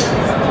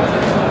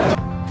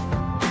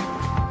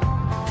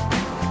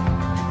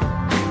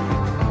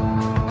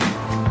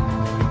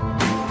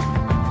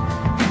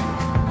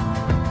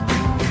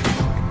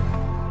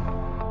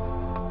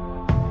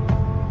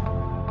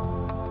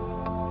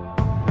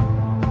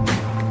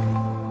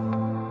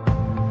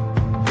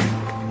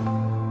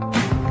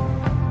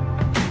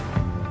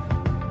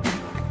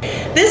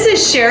 This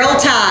is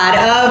Cheryl Todd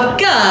of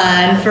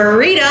Gun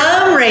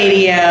Freedom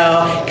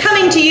Radio,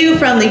 coming to you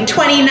from the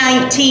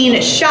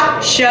 2019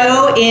 SHOT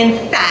Show in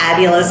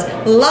fabulous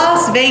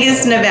Las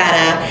Vegas,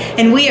 Nevada.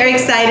 And we are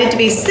excited to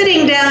be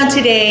sitting down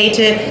today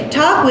to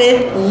talk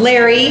with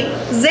Larry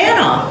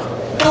Zanoff.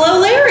 Hello,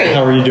 Larry.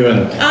 How are you doing?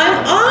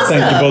 I'm awesome.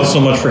 Thank you both so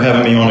much for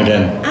having me on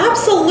again.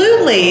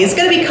 Absolutely. It's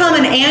going to become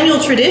an annual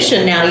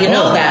tradition now. You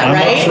know that,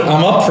 right?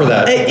 I'm up for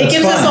that. It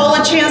gives fun. us all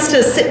a chance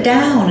to sit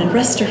down and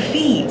rest our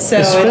feet. So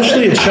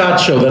especially at SHOT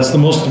Show, that's the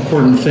most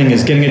important thing,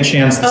 is getting a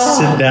chance to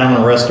sit down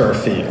and rest our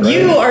feet. Right?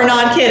 You are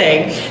not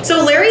kidding.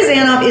 So Larry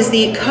Zanoff is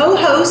the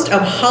co-host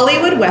of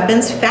Hollywood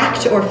Weapons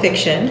Fact or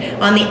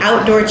Fiction on the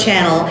Outdoor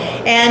Channel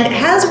and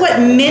has what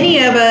many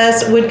of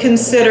us would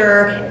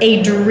consider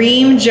a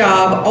dream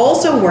job,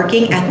 also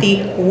working at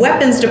the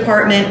Weapons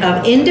Department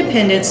of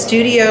Independent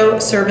Studio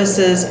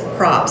Services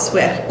Props,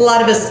 with a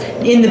lot of us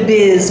in the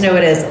biz know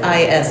it as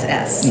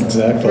ISS.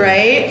 Exactly.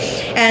 Right?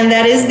 And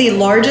that is the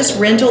largest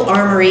rental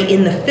armory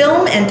in the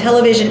film and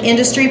television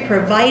industry,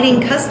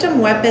 providing custom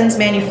weapons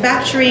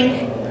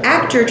manufacturing,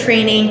 actor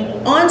training,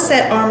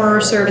 on-set armorer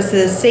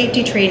services,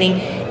 safety training,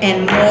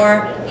 and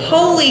more.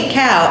 Holy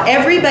cow.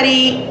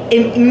 Everybody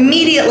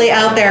immediately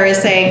out there is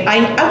saying,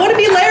 I want to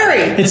be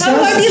Larry. How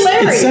do I be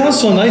Larry? It sounds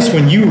so nice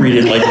when you read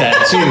it like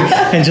that, too,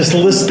 and just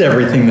list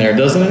everything there,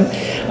 doesn't it?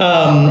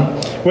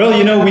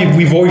 Well,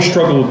 we've always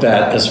struggled with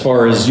that as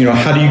far as,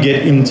 how do you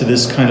get into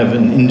this kind of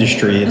an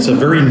industry? It's a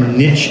very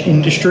niche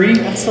industry.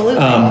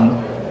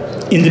 Absolutely.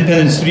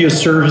 Independent Studio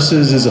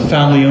Services is a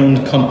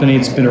family-owned company.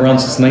 It's been around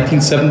since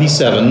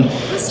 1977.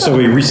 So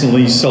we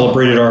recently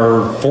celebrated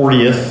our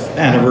 40th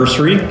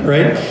anniversary,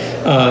 right?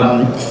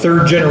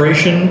 Third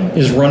generation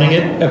is running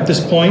it at this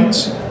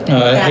point.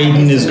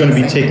 Hayden is going to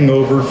be taking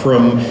over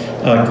from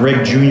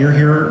Greg Jr.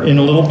 here in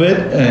a little bit,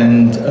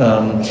 and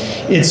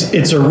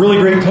it's a really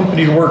great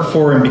company to work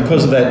for, and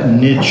because of that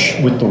niche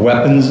with the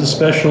weapons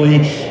especially,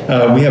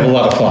 we have a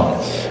lot of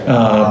fun.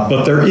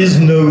 But there is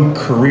no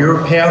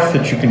career path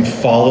that you can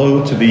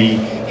follow to be,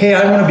 hey,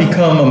 I want to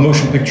become a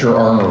motion picture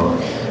armorer.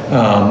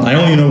 I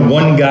only know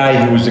one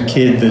guy who was a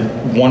kid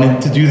that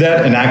wanted to do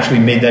that and actually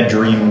made that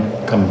dream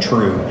come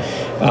true.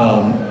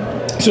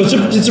 So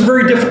it's a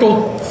very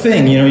difficult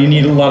thing. You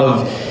need a lot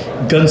of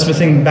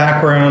gunsmithing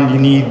background.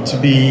 You need to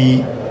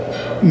be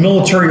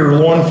military or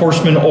law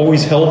enforcement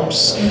always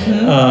helps.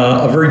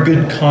 A very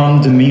good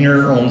calm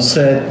demeanor on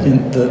set.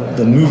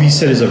 The movie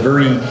set is a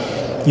very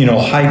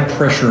high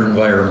pressure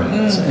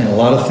environment and a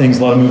lot of things,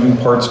 a lot of moving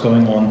parts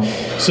going on.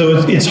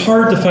 So it's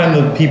hard to find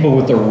the people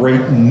with the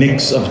right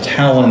mix of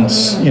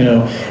talents,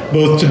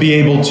 both to be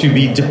able to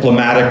be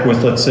diplomatic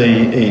with, let's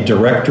say, a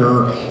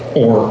director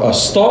or a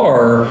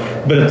star,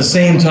 but at the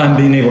same time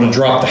being able to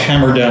drop the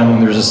hammer down when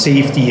there's a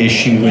safety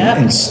issue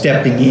and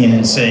stepping in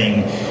and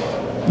saying,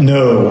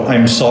 no,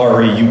 I'm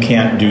sorry, you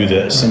can't do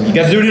this. And you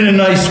got to do it in a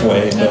nice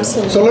way.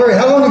 Absolutely. So, Larry,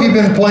 how long have you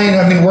been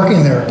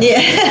working there?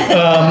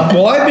 Yeah.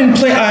 Well, I've been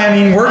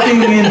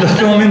working in the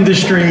film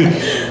industry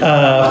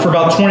for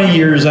about 20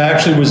 years. I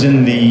actually was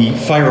in the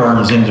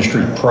firearms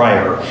industry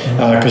prior,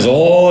 because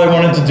all I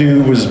wanted to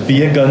do was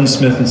be a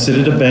gunsmith and sit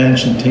at a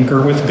bench and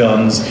tinker with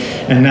guns.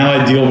 And now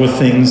I deal with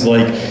things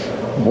like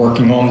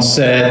working on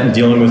set and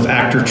dealing with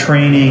actor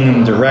training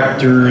and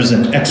directors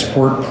and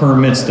export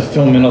permits to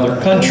film in other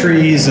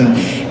countries.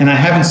 And I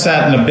haven't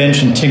sat on a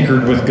bench and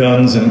tinkered with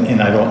guns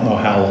in I don't know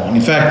how long.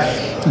 In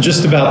fact,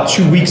 just about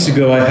 2 weeks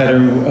ago, I had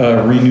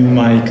to renew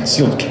my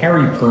concealed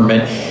carry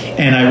permit,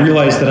 and I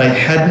realized that I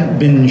hadn't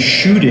been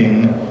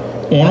shooting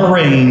on a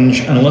range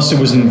unless it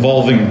was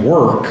involving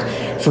work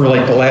for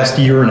like the last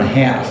year and a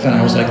half. And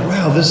I was like,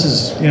 wow, this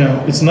is,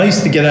 it's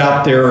nice to get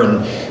out there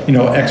and,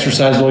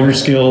 exercise all your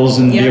skills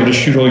and be able to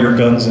shoot all your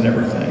guns and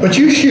everything. But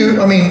you shoot,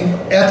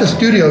 at the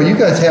studio, you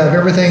guys have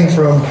everything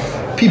from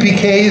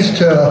PPKs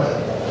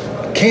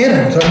to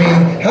cannons.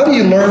 How do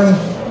you learn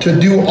to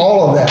do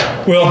all of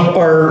that? Well,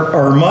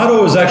 our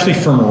motto is actually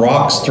from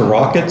rocks to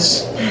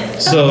rockets.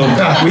 So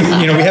we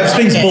have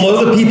things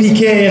below the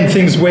PPK and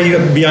things way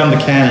up beyond the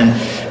cannon.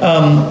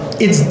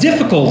 It's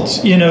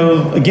difficult,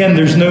 again,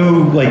 there's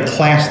no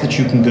class that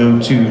you can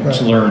go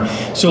to learn.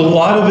 So a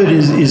lot of it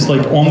is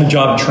on the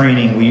job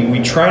training.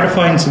 We try to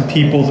find some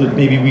people that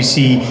maybe we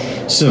see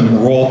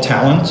some raw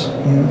talent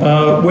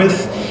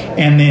with,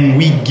 and then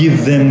we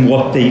give them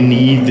what they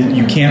need that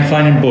you can't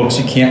find in books,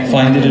 you can't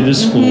find it at a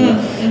school.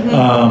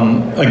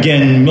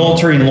 Again,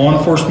 military and law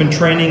enforcement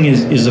training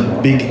is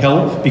a big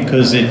help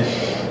because it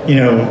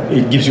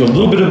gives you a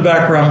little bit of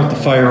background with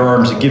the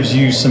firearms. It gives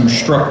you some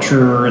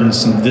structure and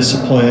some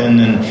discipline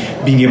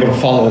and being able to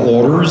follow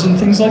orders and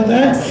things like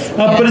that.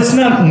 But it's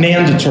not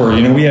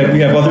mandatory. We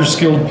have other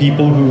skilled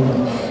people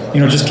who,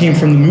 just came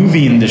from the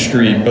movie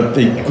industry, but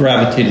they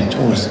gravitated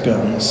towards the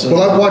guns. So.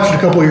 Well, I've watched a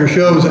couple of your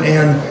shows,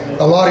 and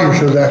a lot of your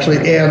shows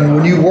actually. And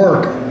when you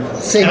work,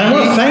 safety. And I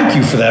want to thank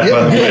you for that,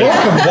 by the way. You're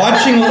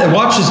welcome.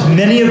 Watch as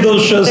many of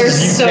those shows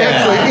as you can.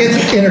 Actually,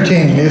 it's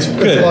entertaining. It's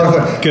a lot of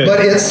fun. Good.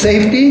 But it's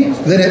safety,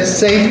 then it's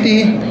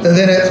safety, and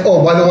then it's,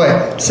 by the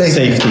way,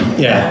 safety.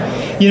 Safety, yeah.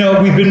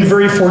 We've been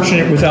very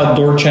fortunate with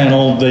Outdoor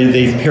Channel.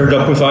 They've paired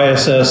up with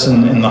ISS,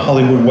 and the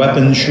Hollywood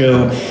Weapons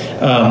show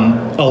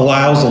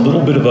allows a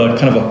little bit of a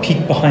kind of a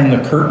peek behind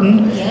the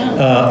curtain,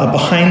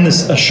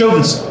 a show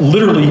that's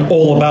literally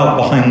all about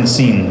behind the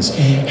scenes,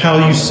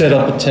 how you set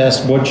up a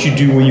test, what you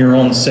do when you're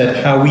on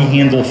set, how we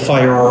handle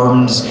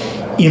firearms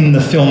in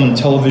the film and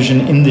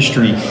television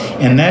industry.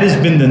 And that has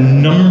been the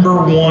number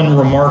one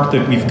remark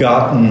that we've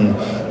gotten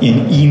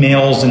in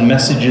emails and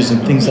messages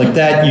and things like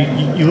that.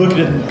 You look at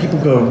it and people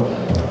go,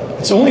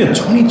 it's only a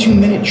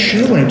 22-minute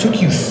show and it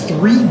took you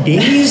 3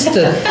 days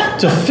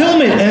to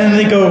film it. And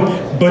they go,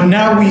 but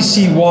now we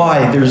see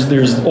why.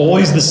 There's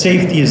always the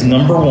safety is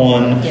number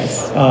one.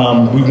 Yes.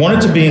 We want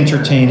it to be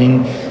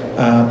entertaining.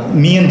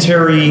 Me and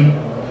Terry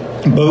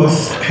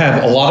both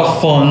have a lot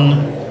of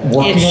fun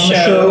working on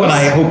the show, and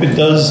I hope it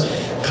does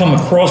come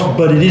across,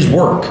 but it is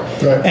work.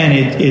 Right. And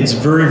it's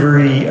very,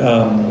 very,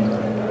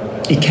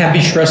 it can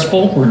be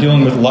stressful. We're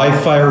dealing with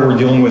live fire, we're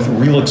dealing with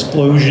real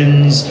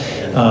explosions.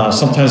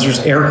 Sometimes there's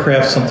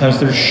aircraft, sometimes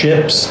there's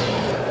ships.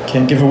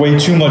 Can't give away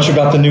too much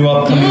about the new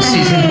upcoming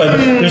season, but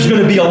there's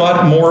going to be a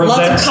lot more of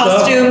that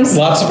stuff.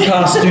 Lots of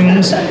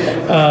costumes.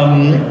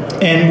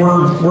 And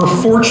we're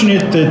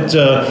fortunate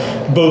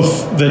that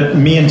both that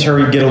me and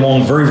Terry get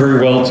along very, very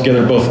well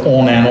together, both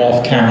on and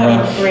off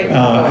camera.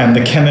 And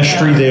the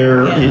chemistry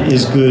there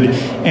is good.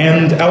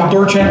 And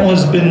Outdoor Channel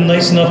has been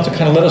nice enough to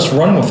kind of let us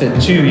run with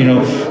it too.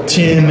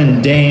 Tim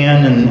and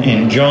Dan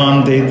and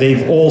John,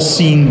 they've all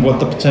seen what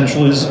the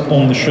potential is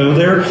on the show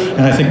there,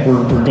 and I think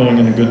we're going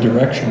in a good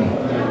direction.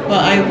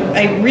 Well,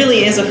 it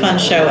really is a fun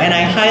show, and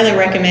I highly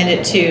recommend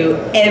it to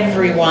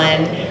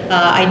everyone.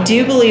 I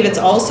do believe it's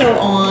also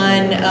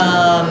on,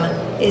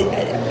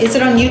 is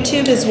it on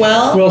YouTube as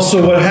well? Well,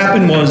 so what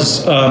happened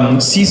was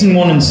Season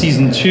 1 and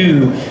Season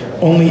 2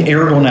 only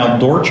aired on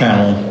Outdoor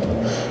Channel,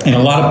 and a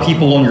lot of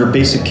people on your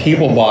basic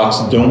cable box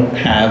don't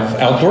have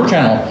Outdoor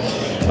Channel.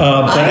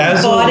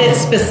 I bought it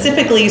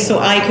specifically so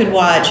I could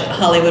watch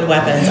Hollywood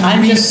Weapons.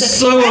 I'm just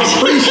so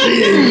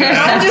appreciating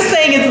that. I'm just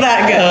saying it's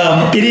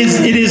that good.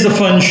 It is a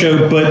fun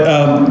show,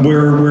 but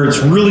where it's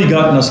really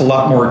gotten us a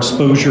lot more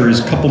exposure is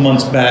a couple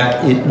months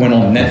back. It went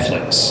on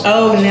Netflix.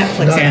 Oh,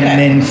 Netflix. And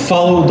then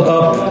followed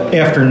up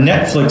after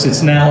Netflix.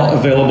 It's now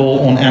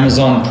available on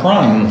Amazon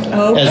Prime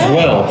as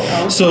well.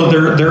 Okay. So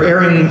they're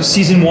airing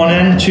Season 1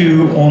 and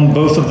 2 on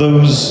both of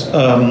those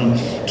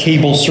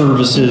cable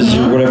services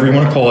or whatever you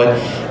want to call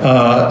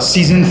it.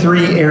 Season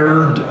 3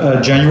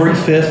 aired January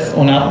 5th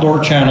on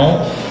Outdoor Channel,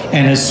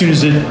 and as soon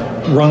as it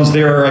runs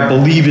there, I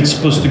believe it's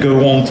supposed to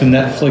go on to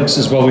Netflix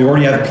as well. We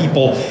already have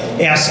people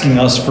asking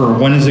us for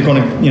when is it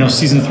going to,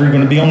 Season 3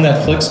 going to be on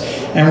Netflix,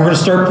 and we're going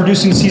to start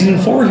producing Season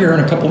 4 here in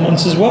a couple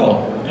months as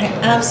well. I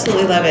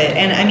absolutely love it,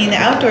 and I mean the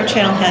Outdoor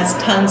Channel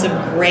has tons of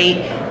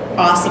great,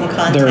 awesome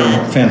content.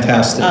 They're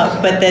fantastic.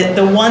 But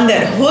the one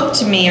that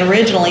hooked me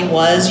originally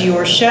was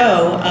your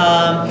show.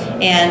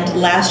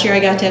 And last year I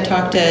got to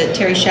talk to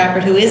Terry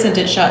Shepard, who isn't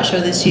at SHOT Show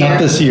this year. Not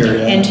this year,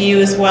 yeah. And to you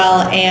as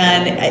well.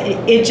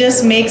 And it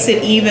just makes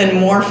it even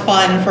more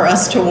fun for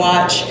us to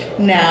watch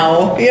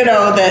now,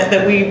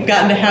 that we've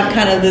gotten to have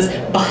kind of this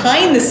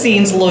behind the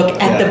scenes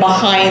look at the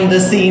behind the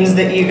scenes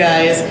that you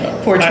guys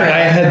portray.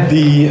 I had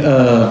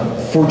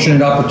the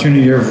fortunate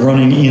opportunity of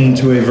running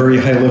into a very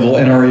high-level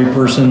NRA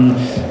person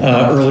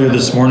earlier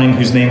this morning,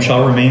 whose name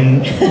shall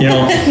remain,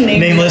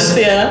 nameless.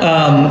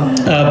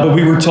 But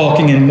we were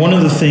talking, and one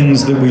of the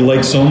things that we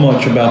like so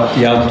much about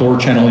the Outdoor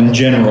Channel in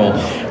general,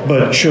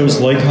 but shows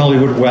like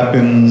Hollywood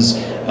Weapons,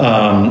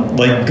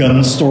 like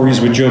Gun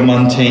Stories with Joe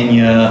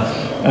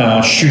Mantegna,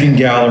 Shooting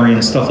Gallery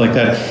and stuff like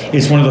that.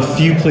 It's one of the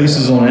few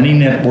places on any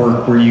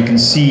network where you can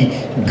see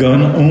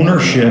gun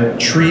ownership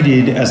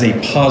treated as a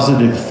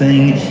positive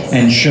thing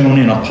and shown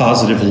in a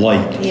positive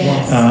light.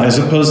 Yes. As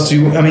opposed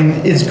to,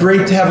 it's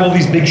great to have all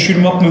these big shoot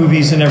 'em up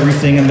movies and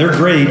everything, and they're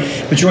great,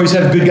 but you always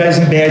have good guys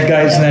and bad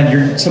guys, and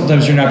then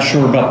sometimes you're not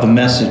sure about the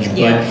message.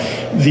 But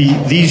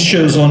these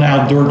shows on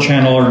Outdoor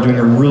Channel are doing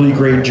a really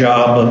great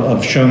job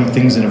of showing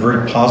things in a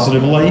very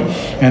positive light,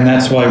 and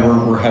that's why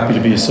we're happy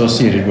to be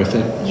associated with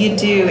it. You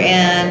do,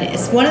 and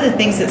it's one of the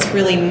things that's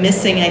really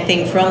missing, I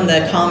think, from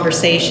the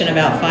conversation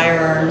about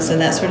firearms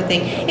and that sort of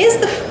thing, is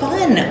the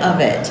fun of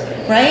it,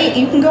 right?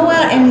 You can go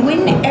out, and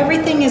when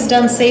everything is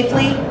done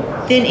safely,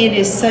 then it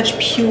is such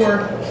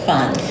pure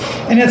fun.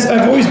 And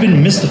I've always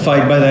been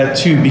mystified by that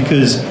too,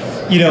 because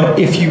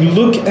if you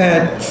look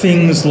at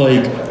things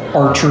like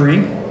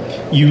archery,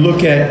 you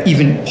look at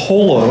even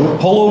polo.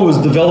 Polo was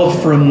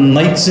developed from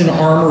knights in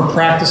armor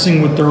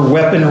practicing with their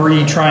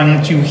weaponry,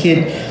 trying to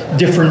hit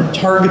different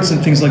targets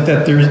and things like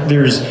that.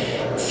 There's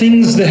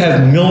things that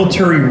have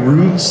military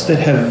roots that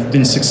have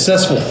been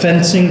successful.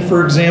 Fencing,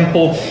 for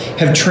example,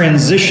 have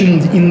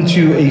transitioned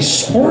into a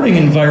sporting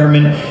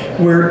environment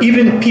where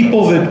even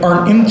people that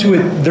aren't into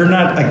it, they're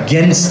not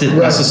against it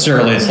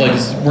necessarily. It's like,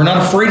 we're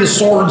not afraid of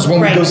swords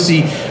when we go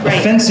see a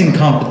fencing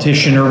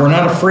competition, or we're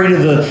not afraid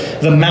of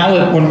the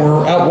mallet when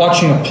we're out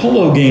watching a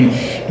polo game.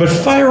 But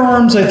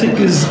firearms, I think,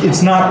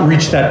 it's not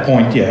reached that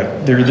point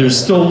yet. There's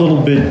still a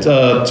little bit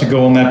to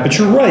go on that. But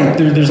you're right,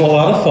 there's a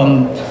lot of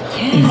fun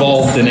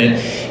involved in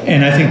it.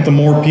 And I think the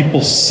more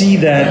people see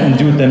that and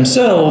do it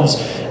themselves,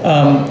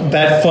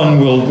 that fun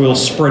will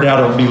spread out.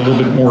 It'll be a little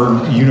bit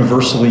more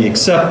universally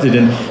accepted.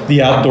 And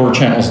the Outdoor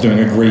Channel is doing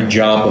a great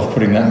job of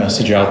putting that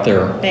message out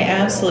there. They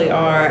absolutely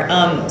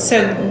are.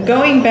 So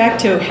going back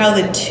to how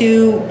the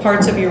two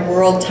parts of your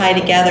world tie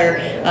together,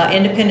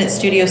 independent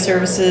studio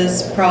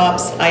services,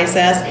 props,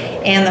 ISS,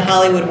 and the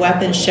Hollywood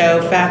Weapons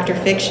Show, Fact or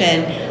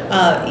Fiction,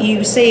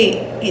 you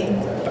say...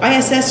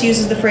 ISS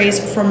uses the phrase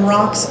 "from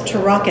rocks to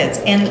rockets,"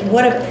 and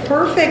what a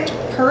perfect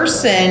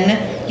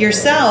person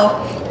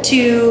yourself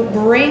to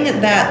bring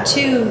that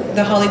to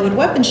the Hollywood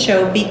Weapons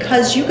Show,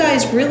 because you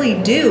guys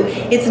really do.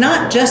 It's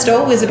not just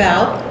always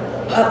about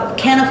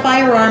can a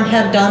firearm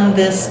have done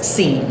this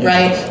scene,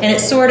 right? And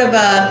it's sort of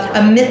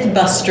a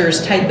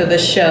Mythbusters type of a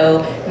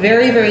show.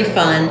 Very, very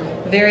fun.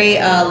 Very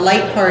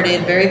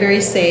lighthearted. Very, very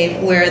safe.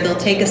 Where they'll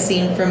take a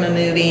scene from a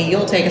movie.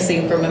 You'll take a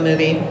scene from a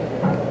movie,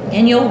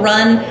 and you'll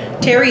run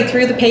Terry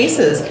through the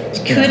paces.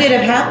 Could it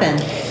have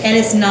happened? And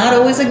it's not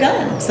always a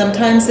gun.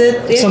 Sometimes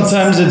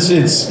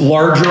it's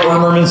larger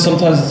armament.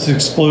 Sometimes it's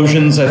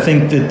explosions. I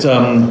think that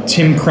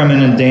Tim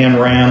Kremen and Dan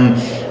Ram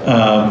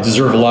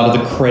deserve a lot of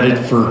the credit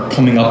for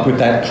coming up with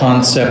that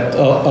concept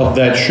of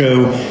that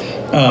show.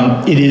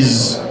 It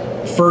is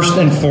first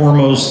and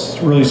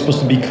foremost really supposed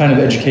to be kind of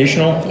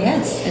educational.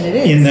 Yes, and it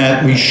is. In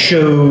that we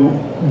show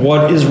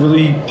what is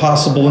really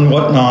possible and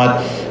what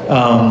not.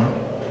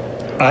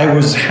 I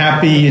was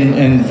happy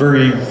and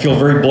feel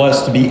very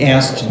blessed to be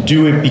asked to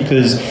do it,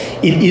 because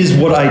it is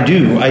what I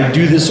do. I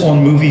do this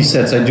on movie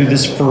sets. I do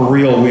this for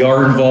real. We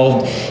are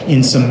involved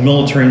in some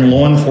military and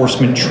law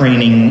enforcement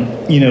training,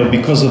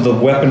 because of the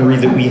weaponry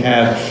that we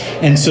have.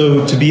 And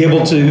so to be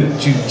able to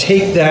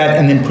take that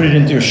and then put it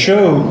into a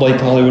show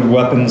like Hollywood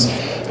Weapons,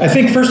 I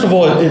think, first of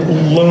all, it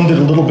loaned it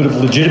a little bit of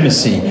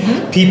legitimacy.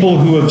 Mm-hmm. People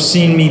who have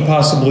seen me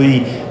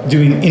possibly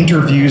doing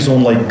interviews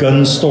on like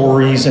Gun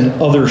Stories and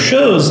other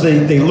shows,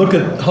 they look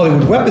at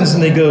Hollywood Weapons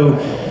and they go,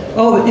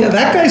 oh, yeah,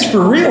 that guy's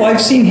for real.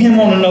 I've seen him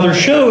on another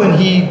show and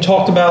he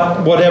talked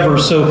about whatever.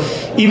 So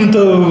even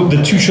though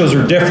the two shows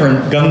are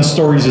different, Gun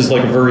Stories is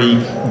like a very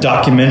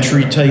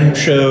documentary type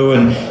show,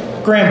 and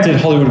granted,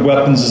 Hollywood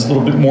Weapons is a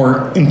little bit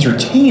more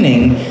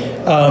entertaining.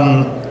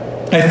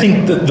 I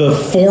think that the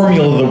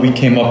formula that we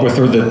came up with,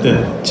 or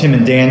that Tim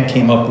and Dan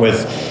came up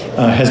with,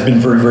 has been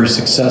very, very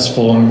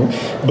successful. And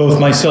both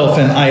myself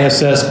and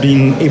ISS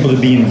being able to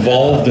be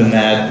involved in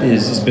that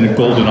has been a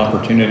golden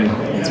opportunity.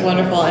 It's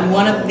wonderful. And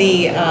one of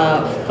the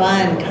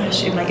fun,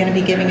 gosh, am I going to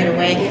be giving it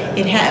away?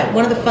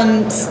 One of the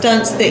fun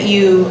stunts that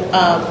you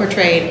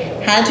portrayed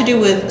had to do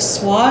with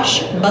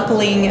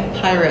swashbuckling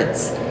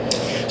pirates.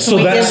 So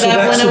that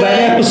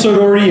episode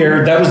already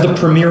aired. That was the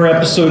premiere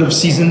episode of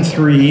season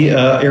 3,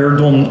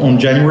 aired on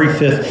January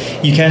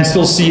 5th. You can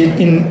still see it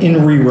in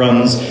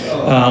reruns.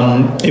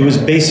 It was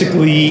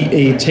basically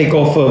a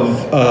takeoff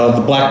of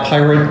the Black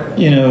Pirate,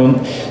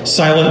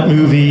 silent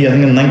movie. I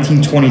think in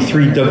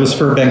 1923, Douglas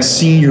Fairbanks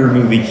Sr.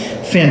 movie.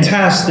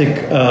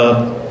 Fantastic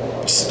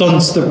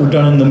stunts that were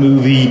done in the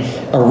movie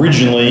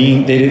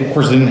originally. They, of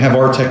course, didn't have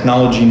our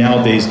technology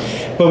nowadays.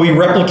 But we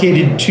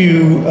replicated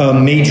two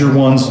major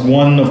ones.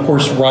 One, of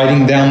course,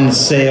 riding down the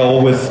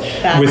sail with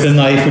a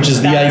knife, which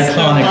is the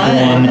iconic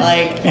one.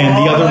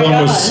 And the other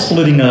one was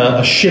splitting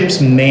a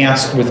ship's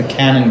mast with a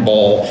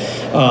cannonball.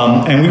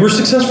 And we were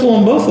successful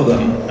on both of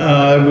them.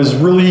 It was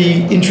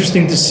really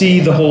interesting to see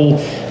the whole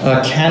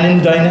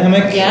cannon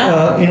dynamic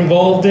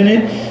involved in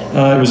it.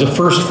 It was a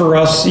first for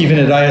us, even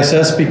at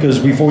ISS, because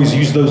we've always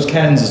used those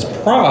cannons as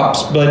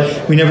props,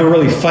 but we never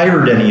really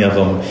fired any of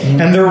them.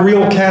 Mm-hmm. And they're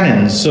real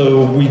cannons,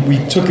 so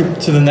we took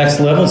it to the next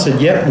level and said,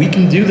 yep, we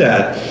can do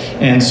that.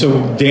 And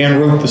so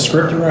Dan wrote the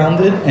script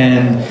around it,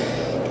 and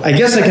I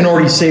guess I can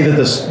already say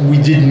that we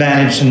did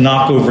manage to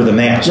knock over the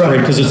mast, right?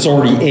 Because it's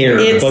already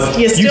aired. But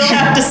you still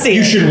have to see it.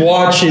 You should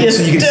watch it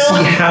so you can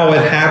see how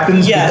it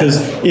happens, because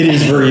it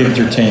is very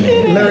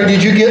entertaining. Larry,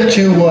 did you get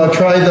to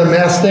try the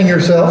mast thing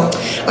yourself?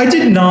 I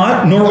did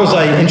not, nor was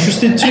I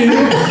interested to.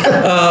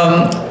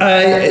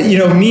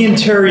 Me and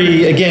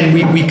Terry, again,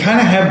 we kind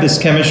of have this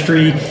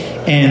chemistry,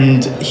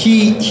 and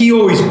he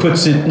always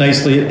puts it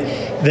nicely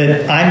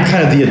that I'm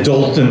kind of the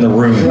adult in the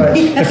room.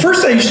 Right. At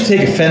first, I used to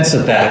take offense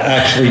at that,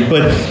 actually,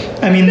 but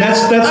I mean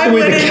that's the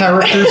way the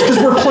characters, because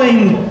we're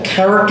playing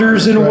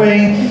characters in a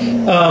way,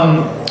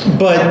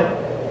 but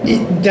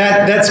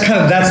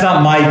that's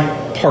not my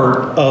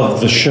part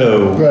of the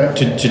show Right.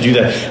 to do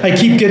that. I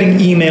keep getting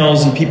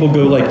emails and people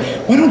go like,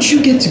 why don't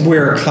you get to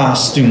wear a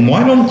costume?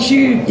 Why don't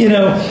you,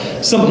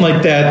 something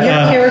like that.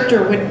 Your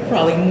character would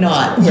probably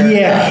not wear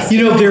Yeah,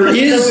 costume.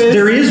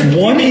 there is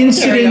one Carry a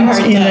incident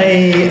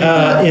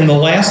hard in the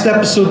last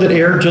episode that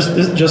aired just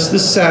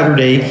this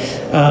Saturday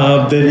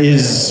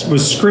that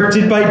was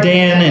scripted by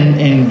Dan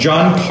and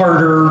John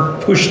Carter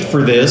pushed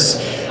for this.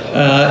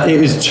 It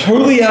was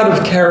totally out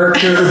of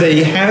character.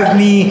 They have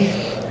me,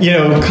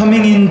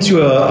 coming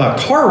into a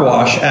car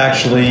wash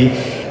actually.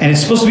 And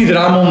it's supposed to be that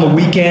I'm on the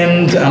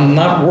weekend, I'm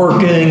not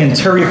working, and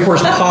Terry, of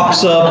course,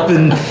 pops up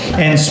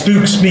and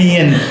spooks me,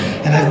 and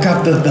I've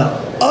got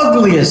the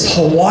ugliest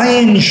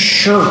Hawaiian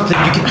shirt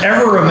that you could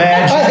ever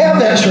imagine. I have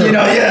that shirt.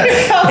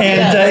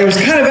 And it was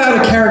kind of out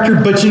of character,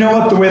 but you know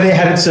what? The way they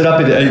had it set up,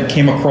 it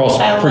came across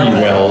pretty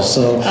well.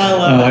 So I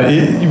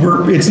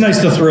love it's nice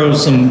to throw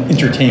some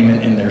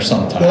entertainment in there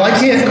sometimes. Well, I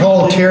can't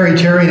call Terry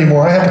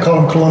anymore. I have to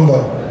call him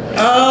Columbo.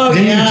 Oh,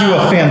 Didn't yeah. you do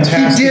a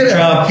fantastic He did.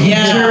 job?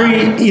 Yeah.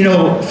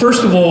 Terry,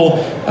 first of all,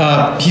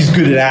 he's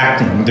good at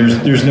acting.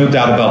 There's no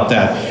doubt about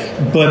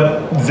that.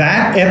 But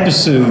that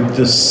episode,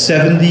 the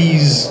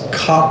 70s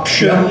cop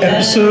show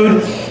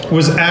episode,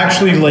 was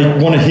actually like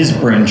one of his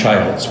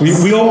brainchilds.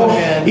 We all,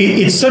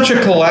 it's such a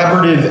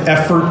collaborative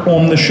effort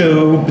on the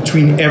show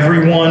between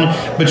everyone,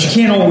 but you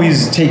can't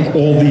always take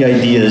all the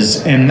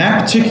ideas. And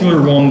that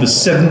particular one, the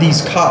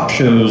 70s cop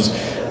shows,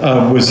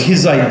 was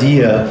his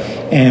idea.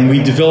 And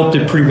we developed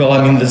it pretty well.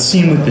 I mean, the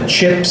scene with the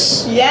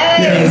chips, Yes.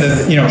 and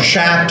the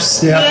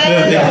shaps.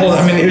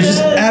 Yes. It was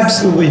just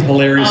absolutely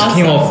hilarious. Awesome.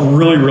 It came off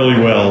really, really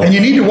well. And you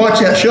need to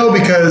watch that show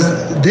because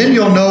then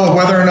you'll know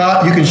whether or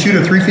not you can shoot a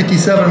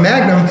 .357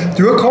 Magnum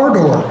through a car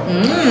door.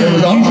 It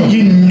was awesome.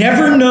 You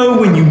never know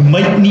when you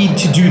might need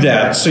to do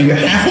that, so you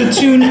have to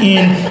tune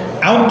in.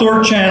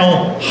 Outdoor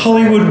Channel,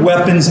 Hollywood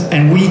Weapons,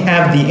 and we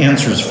have the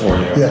answers for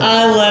you. Yeah.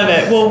 I love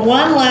it. Well,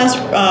 one last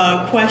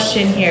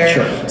question here.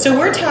 Sure. So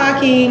we're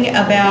talking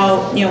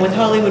about, with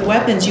Hollywood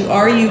Weapons, you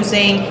are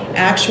using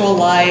actual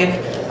live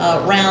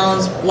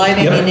rounds, live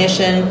Yep.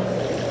 ammunition,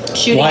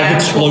 shooting Live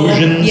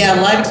explosions.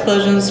 Yeah, live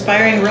explosions,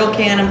 firing real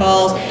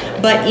cannonballs.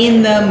 But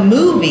in the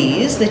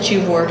movies that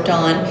you've worked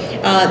on,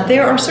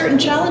 there are certain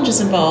challenges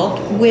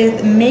involved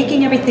with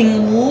making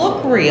everything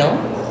look real,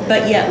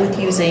 but yet with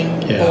using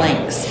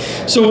blanks.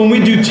 So when we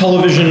do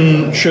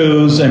television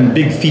shows and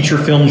big feature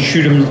films,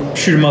 shoot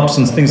 'em ups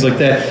and things like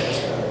that,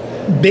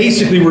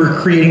 basically we're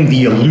creating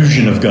the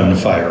illusion of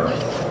gunfire.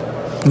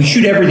 We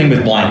shoot everything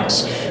with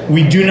blanks.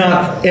 We do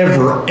not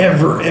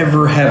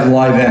ever have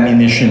live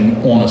ammunition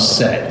on a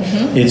set.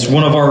 Mm-hmm. It's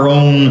one of our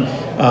own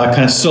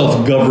kind of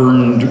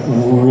self-governed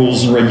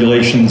rules and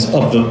regulations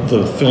of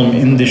the film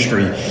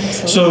industry.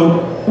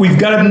 So we've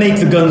got to make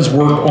the guns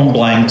work on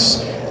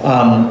blanks.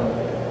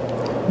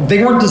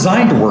 They weren't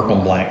designed to work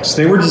on blanks.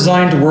 They were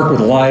designed to work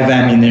with live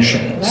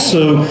ammunition. Right.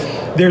 So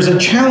there's a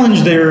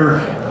challenge there,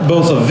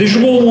 both a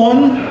visual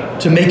one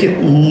to make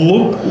it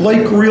look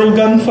like real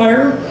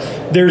gunfire.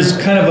 There's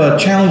kind of a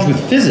challenge with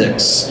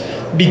physics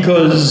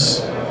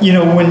because,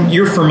 when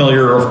you're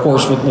familiar, of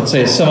course, with, let's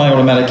say, a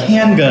semi-automatic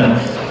handgun,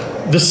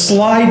 the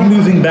slide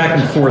moving back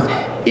and forth,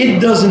 it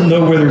doesn't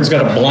know whether it's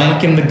got a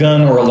blank in the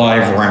gun or a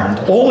live round.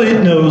 All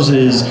it knows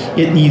is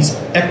it needs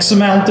X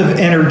amount of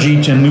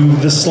energy to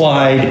move the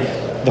slide,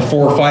 the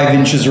 4 or 5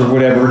 inches or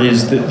whatever it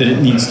is that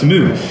it needs to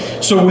move.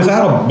 So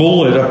without a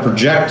bullet, a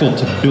projectile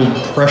to build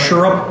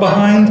pressure up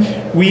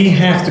behind, we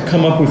have to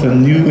come up with a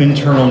new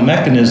internal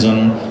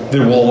mechanism that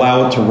will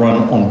allow it to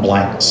run on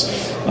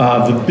blanks.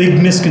 The big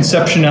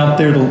misconception out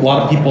there that a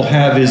lot of people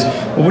have is,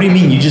 well, what do you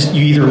mean? You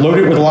either load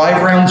it with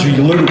live rounds or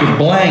you load it with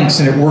blanks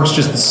and it works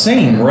just the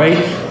same, right?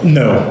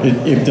 No,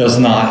 it does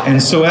not.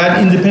 And so at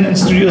Independent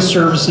Studio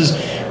Services,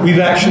 we've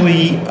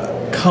actually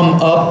come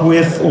up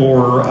with,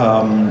 or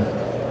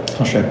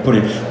how should I put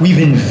it? We've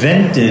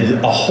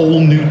invented a whole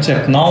new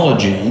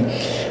technology.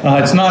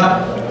 It's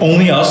not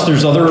only us,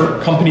 there's other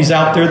companies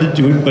out there that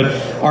do it, but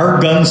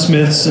our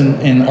gunsmiths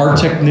and our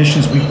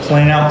technicians, we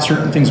plan out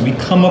certain things. We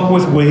come up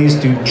with ways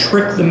to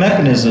trick the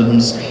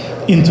mechanisms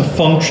into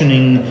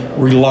functioning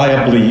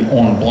reliably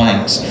on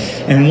blanks.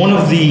 And one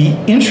of the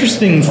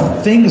interesting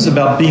things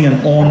about being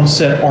an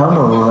on-set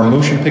armorer or a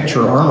motion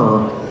picture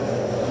armorer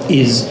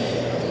is,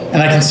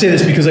 and I can say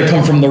this because I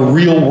come from the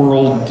real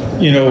world,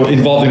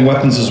 involving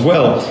weapons as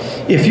well.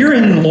 If you're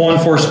in law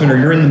enforcement or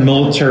you're in the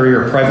military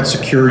or private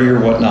security or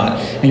whatnot,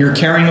 and you're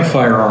carrying a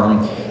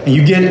firearm, and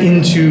you get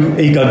into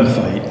a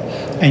gunfight,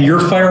 and your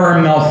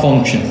firearm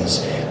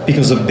malfunctions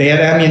because of bad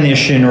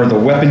ammunition or the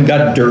weapon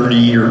got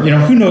dirty or,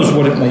 who knows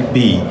what it might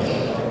be,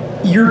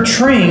 you're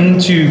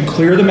trained to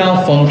clear the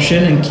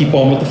malfunction and keep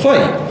on with the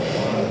fight.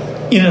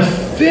 In a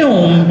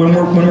film, when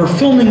we're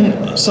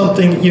filming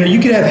something, you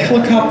could have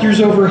helicopters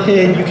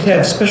overhead, you could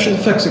have special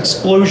effects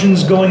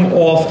explosions going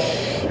off.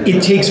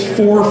 It takes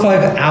 4 or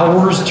 5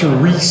 hours to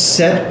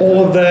reset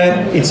all of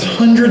that. It's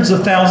hundreds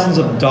of thousands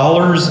of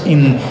dollars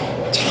in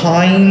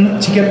time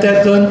to get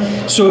that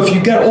done. So if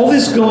you've got all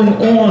this going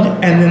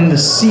on and then the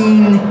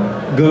scene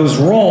goes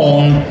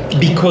wrong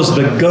because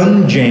the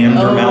gun jammed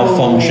or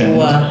malfunctioned.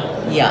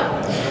 Yeah.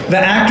 The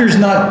actor's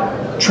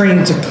not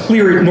trained to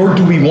clear it, nor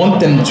do we want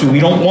them to. We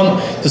don't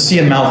want to see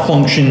a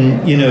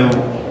malfunction,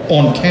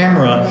 on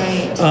camera.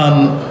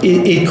 Right.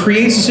 It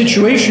creates a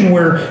situation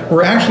where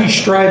we're actually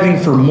striving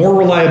for more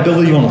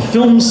reliability on a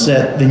film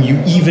set than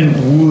you even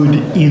would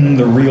in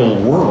the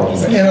real world.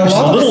 And It's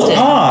a little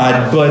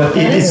odd, but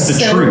it's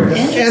the truth.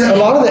 And a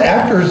lot of the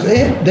actors,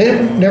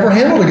 they've never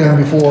handled a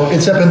gun before,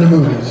 except in the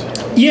movies.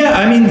 Yeah,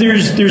 I mean,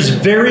 there's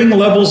varying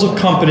levels of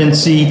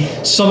competency.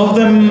 Some of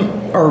them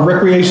are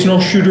recreational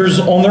shooters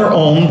on their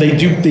own. They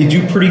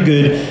do pretty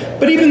good.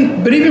 But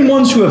even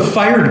ones who have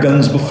fired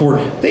guns before,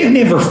 they've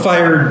never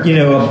fired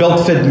a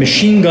belt-fed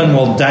machine gun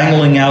while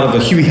dangling out of a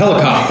Huey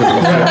helicopter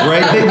before,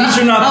 right? These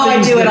are not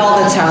things. I do it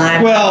all the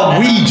time. Well,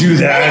 we do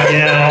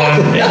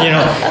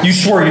that, You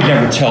swore you'd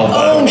never tell,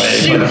 by the way.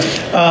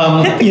 Shoot.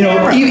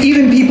 But,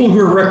 even people who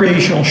are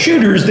recreational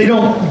shooters, they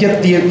don't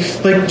get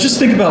just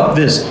think about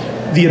this.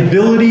 The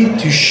ability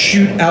to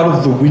shoot out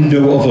of the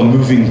window of a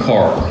moving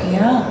car.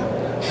 Yeah.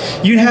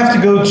 You'd have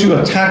to go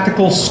to a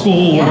tactical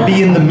school or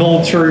be in the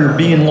military or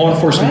be in law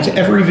enforcement to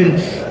ever even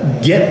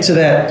get to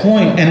that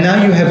point. And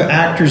now you have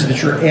actors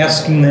that you're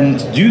asking them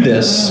to do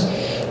this,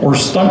 or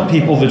stunt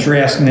people that you're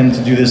asking them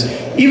to do this.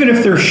 Even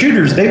if they're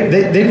shooters,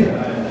 they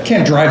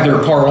can't drive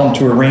their car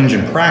onto a range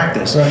and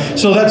practice. Right.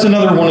 So that's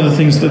another one of the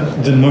things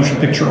that the motion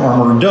picture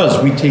armorer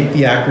does. We take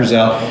the actors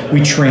out,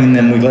 we train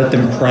them, we let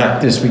them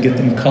practice, we get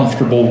them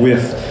comfortable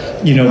with,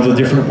 the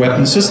different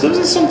weapon systems,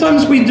 and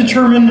sometimes we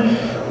determine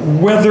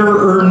whether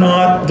or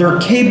not they're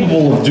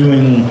capable of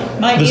doing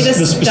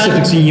the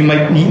specific scene. You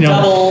might need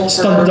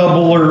stunt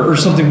double or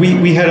something.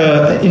 We had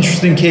an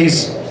interesting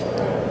case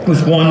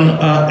with one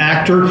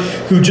actor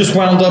who just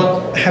wound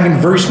up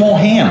having very small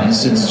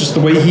hands. It's just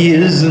the way he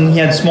is, and he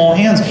had small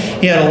hands.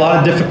 He had a lot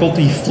of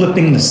difficulty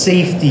flipping the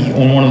safety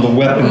on one of the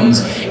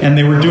weapons, and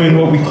they were doing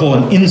what we call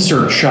an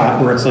insert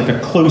shot, where it's like a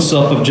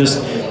close-up of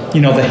just,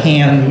 the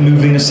hand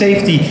moving the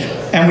safety.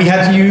 And we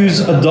had to use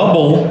a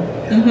double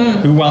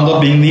who wound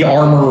up being the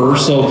armorer.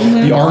 So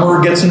the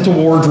armorer gets into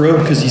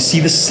wardrobe because you see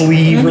the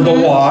sleeve or the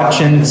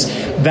watch, and it's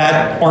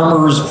that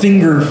armorer's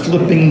finger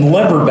flipping the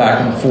lever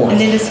back and forth.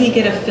 And then does he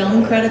get a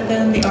film credit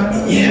then, the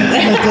armorer?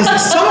 Yeah,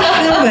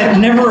 somehow that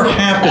never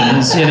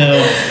happens,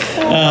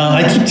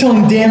 I keep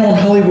telling Dan on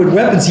Hollywood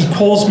Weapons, he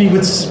calls me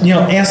with,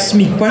 asks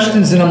me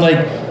questions, and I'm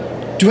like,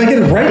 do I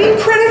get a writing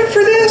credit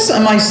for this?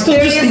 Am I still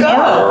there just you the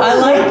armorer? I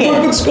like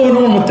it. What's going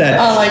on with that?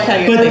 I like how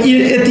you're But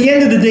thinking. at the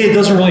end of the day, it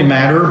doesn't really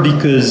matter,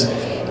 because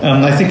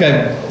I think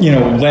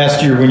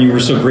last year when you were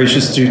so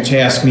gracious to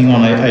ask me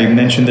when I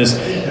mentioned this,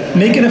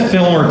 making a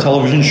film or a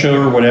television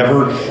show or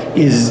whatever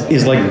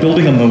is like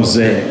building a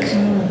mosaic.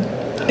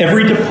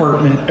 Every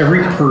department,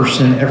 every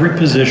person, every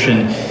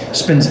position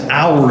spends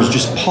hours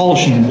just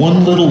polishing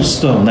one little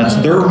stone. That's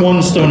their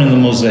one stone in the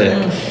mosaic.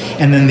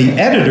 And then the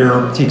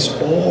editor takes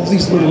all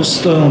these little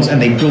stones and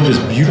they build this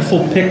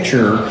beautiful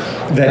picture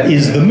that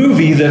is the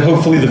movie that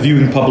hopefully the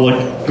viewing public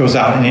goes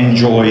out and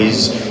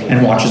enjoys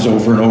and watches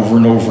over and over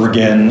and over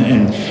again,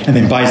 and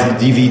then buys the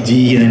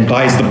DVD and then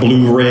buys the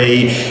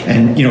Blu-ray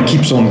and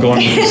keeps on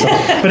going.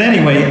 But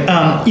anyway,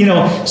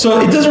 so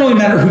it doesn't really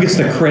matter who gets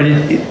the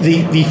credit.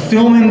 The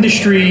film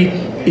industry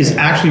is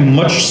actually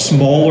much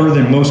smaller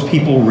than most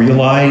people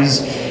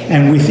realize,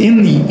 and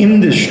within the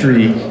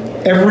industry,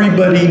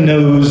 everybody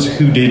knows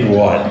who did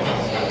what.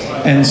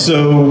 And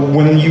so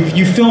when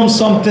you film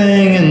something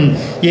and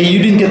you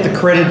didn't get the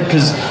credit,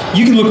 because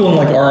you can look on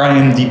like our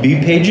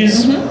IMDb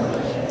pages.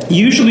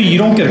 Usually you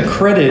don't get a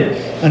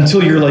credit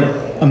until you're like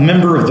a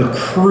member of the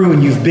crew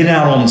and you've been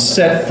out on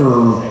set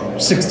for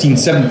 16,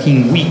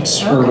 17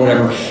 weeks or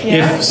whatever.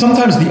 Yeah. If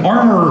sometimes the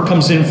armorer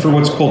comes in for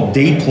what's called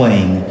day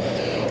playing,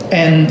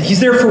 and he's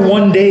there for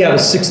 1 day out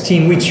of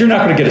 16 weeks, you're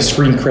not going to get a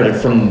screen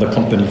credit from the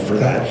company for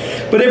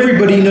that. But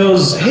everybody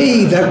knows,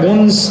 hey, that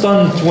one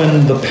stunt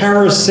when the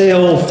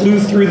parasail flew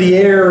through the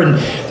air and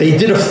they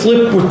did a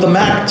flip with the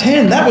Mac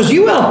 10, that was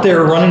you out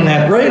there running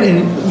that, right?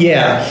 And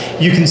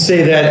you can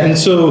say that. And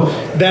so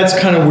that's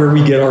kind of where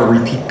we get our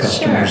repeat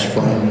customers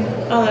from.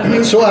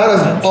 So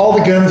out of all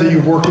the guns that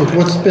you've worked with,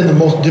 what's been the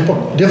most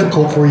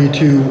difficult for you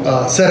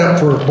to set up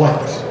for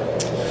blanks?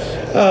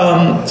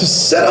 To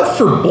set up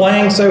for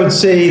blanks, I would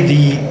say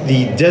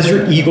the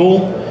Desert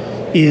Eagle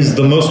is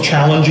the most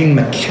challenging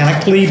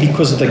mechanically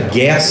because of the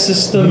gas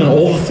system and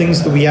all the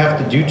things that we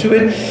have to do to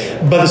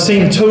it. By the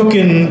same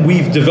token,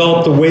 we've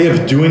developed a way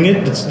of doing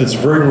it that's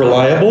very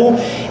reliable.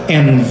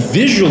 And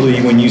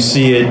visually, when you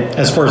see it,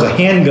 as far as a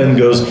handgun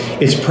goes,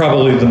 it's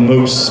probably the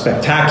most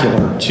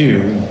spectacular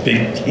too.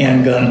 Big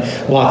handgun,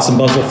 lots of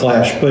muzzle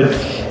flash. But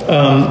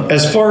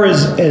as far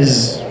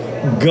as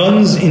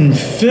guns in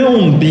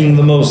film being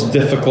the most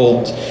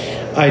difficult,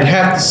 I'd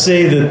have to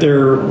say that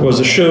there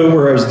was a show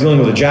where I was dealing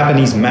with a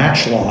Japanese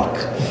matchlock,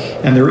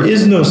 and there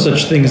is no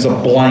such thing as a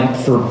blank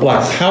for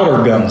black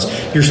powder guns.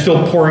 You're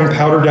still pouring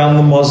powder down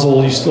the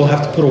muzzle, you still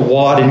have to put a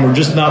wad in, we're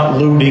just not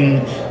loading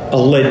a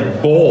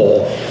lead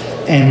ball.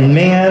 And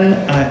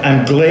man,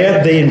 I'm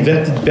glad they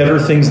invented better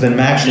things than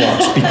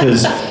matchlocks,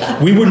 because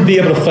we wouldn't be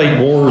able to fight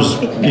wars,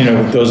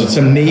 with those. It's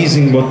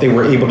amazing what they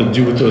were able to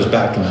do with those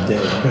back in the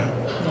day.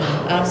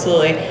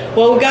 Absolutely.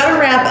 Well, we've got to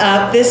wrap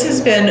up. This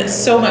has been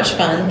so much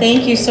fun.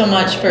 Thank you so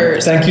much for...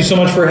 Thank you so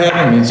much for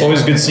having me. It's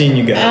always good seeing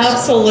you guys.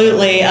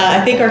 Absolutely.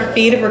 I think our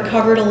feet have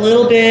recovered a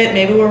little bit.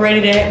 Maybe we're ready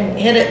to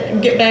hit it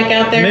and get back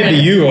out there. Maybe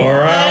you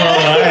are. I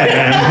don't know.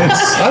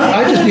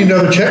 I just need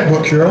another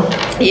checkbook, Cheryl.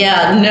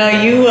 Yeah, no,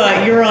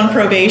 you're on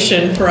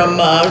probation from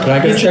Can I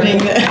get a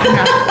checkbook?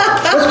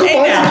 Let's go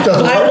buy some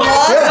stuff.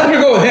 I'm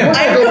going to go with him.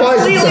 I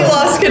completely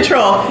lost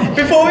control.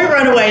 Before we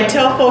run away,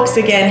 tell folks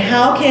again,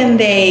 how can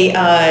they,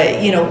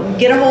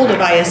 get a hold of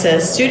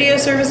ISS Studio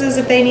Services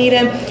if they need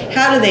them?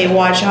 How do they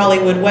watch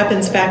Hollywood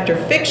Weapons Factor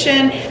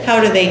Fiction? How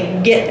do they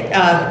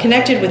get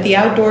connected with the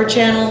Outdoor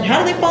Channel?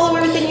 How do they follow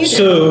everything you do?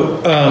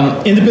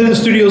 So, Independent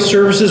Studio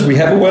Services, we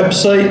have a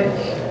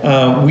website.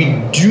 We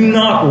do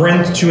not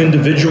rent to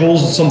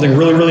individuals. It's something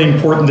really, really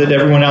important that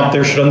everyone out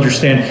there should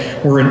understand.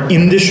 We're an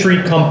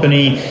industry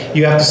company.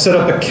 You have to set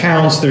up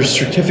accounts. There's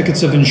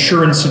certificates of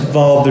insurance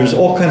involved. There's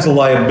all kinds of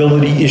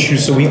liability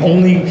issues. So we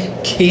only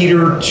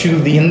cater to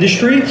the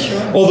industry,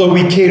 although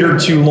we cater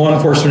to law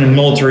enforcement and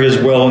military as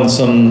well in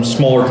some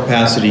smaller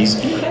capacities.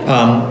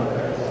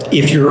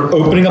 If you're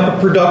opening up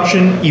a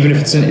production, even if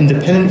it's an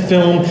independent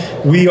film,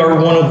 we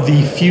are one of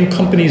the few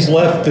companies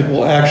left that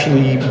will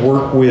actually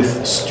work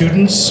with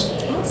students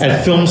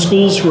at film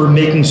schools who are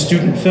making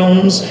student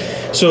films.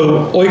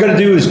 So all you got to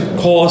do is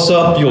call us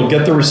up. You'll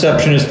get the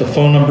receptionist. The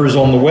phone number is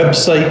on the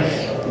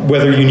website.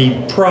 Whether you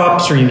need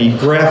props or you need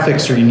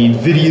graphics or you need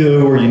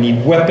video or you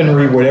need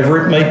weaponry,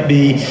 whatever it might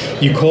be,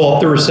 you call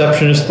up the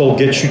receptionist. They'll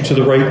get you to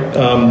the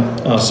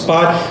right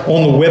spot.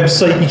 On the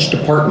website, each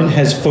department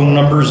has phone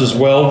numbers as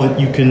well that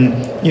you can,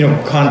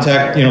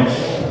 contact.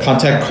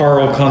 Contact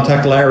Carl,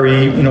 contact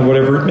Larry,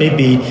 whatever it may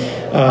be.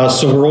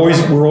 So we're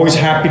always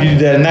happy to do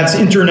that, and that's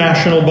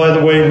international, by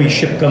the way. We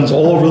ship guns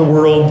all over the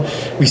world.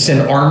 We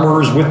send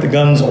armorers with the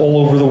guns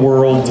all over the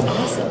world.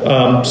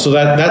 So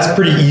that's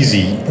pretty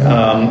easy.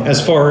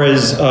 As far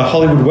as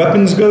Hollywood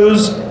Weapons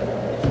goes,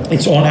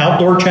 it's on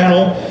Outdoor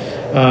Channel.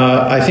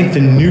 I think the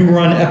new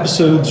run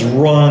episodes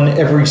run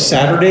every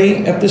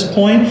Saturday at this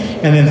point,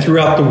 and then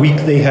throughout the week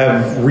they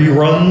have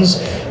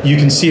reruns. You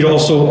can see it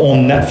also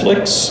on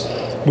Netflix,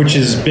 which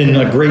has been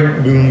a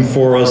great boon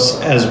for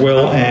us, as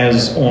well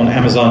as on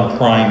Amazon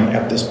Prime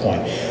at this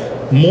point.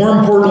 More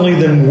importantly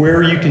than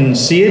where you can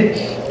see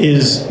it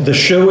is the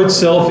show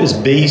itself is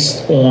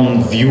based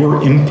on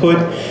viewer input.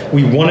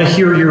 We want to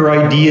hear your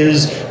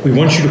ideas. We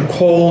want you to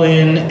call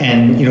in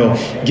and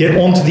get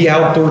onto the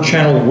Outdoor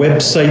Channel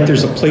website.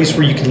 There's a place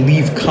where you can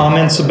leave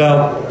comments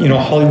about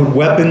Hollywood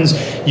Weapons.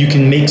 You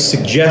can make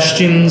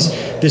suggestions.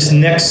 This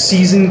next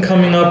season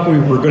coming up,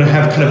 we're going to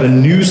have kind of a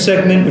new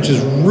segment, which is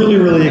really,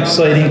 really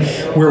exciting,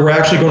 where we're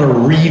actually going to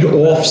read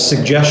off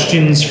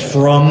suggestions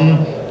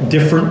from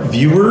different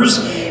viewers.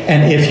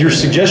 And if your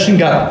suggestion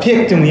got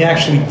picked and we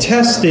actually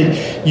test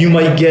it, you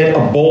might get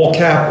a ball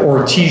cap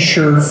or a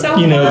t-shirt,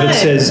 that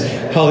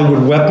says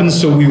Hollywood Weapons.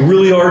 So we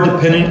really are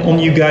dependent on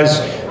you guys,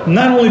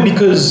 not only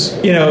because,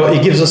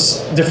 it gives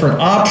us different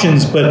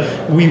options,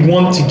 but we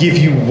want to give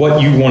you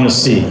what you want to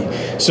see.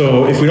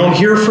 So if we don't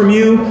hear from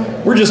you,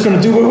 we're just going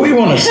to do what we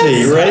want to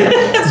see, right?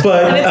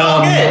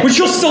 But which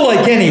you'll still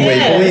like anyway,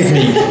 believe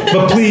me.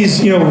 But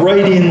please,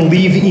 write in,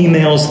 leave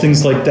emails,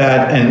 things like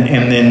that,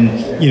 and then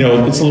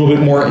it's a little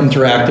bit more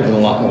interactive and a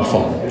lot more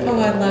fun. Oh,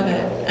 I love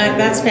it.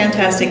 That's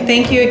fantastic.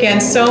 Thank you again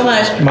so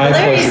much. My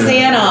Larry pleasure.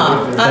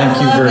 Zanoff. Thank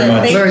you very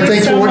much. Larry,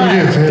 thanks for what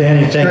you do.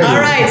 Danny, thank you. All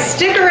right,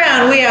 stick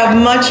around. We have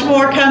much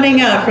more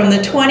coming up from the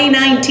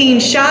 2019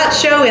 SHOT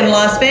Show in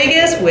Las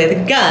Vegas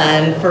with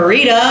Gun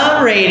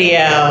Freedom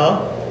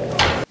Radio.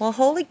 Well,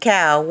 holy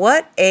cow,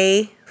 what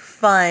a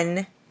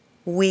fun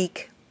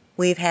week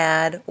we've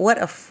had.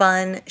 What a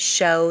fun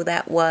show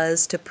that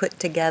was to put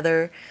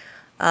together.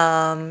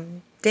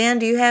 Dan,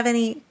 do you have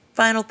any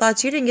final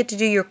thoughts? You didn't get to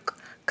do your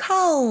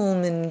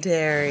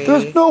commentary.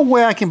 There's no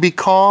way I can be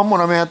calm when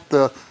I'm at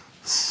the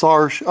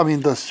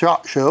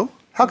SHOT Show.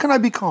 How can I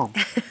be calm?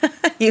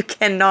 You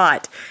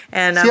cannot.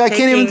 And See, I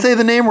can't even say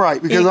the name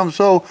right because I'm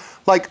so,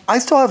 I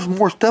still have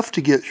more stuff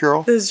to get,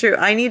 Cheryl. This is true.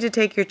 I need to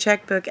take your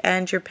checkbook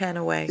and your pen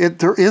away.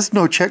 There is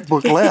no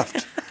checkbook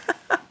left.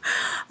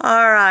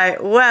 All right.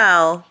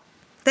 Well,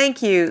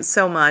 thank you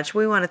so much.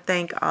 We want to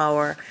thank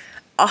our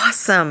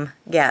awesome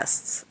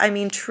guests. I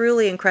mean,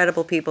 truly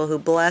incredible people who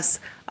bless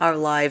our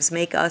lives,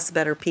 make us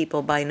better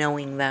people by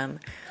knowing them.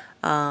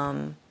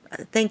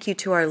 Thank you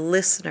to our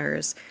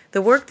listeners.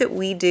 The work that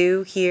we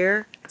do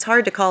here, it's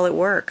hard to call it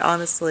work,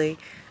 honestly.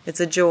 It's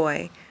a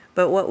joy.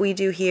 But what we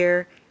do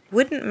here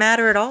wouldn't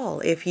matter at all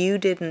if you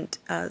didn't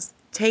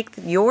take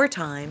your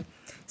time,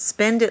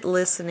 spend it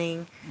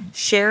listening,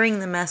 sharing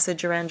the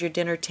message around your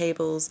dinner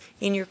tables,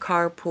 in your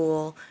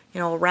carpool,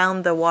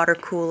 around the water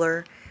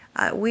cooler.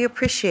 We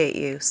appreciate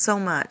you so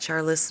much,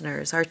 our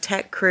listeners, our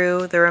tech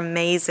crew. They're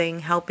amazing,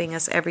 helping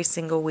us every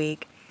single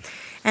week.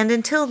 And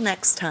until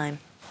next time,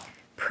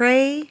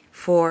 pray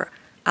for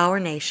our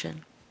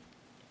nation.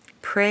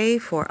 Pray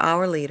for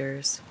our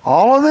leaders.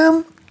 All of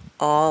them?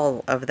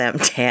 All of them,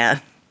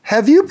 Dan.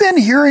 Have you been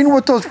hearing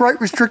what those right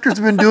restrictors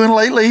have been doing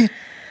lately?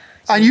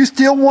 And you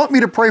still want me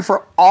to pray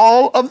for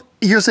all of,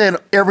 you're saying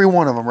every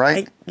one of them,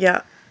 right?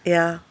 Yeah.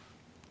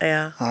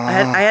 I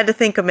had to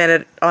think a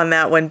minute on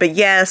that one. But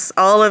yes,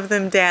 all of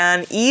them,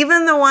 Dan,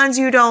 even the ones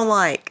you don't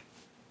like,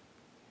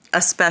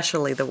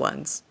 especially the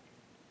ones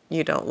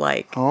you don't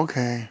like.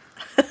 Okay.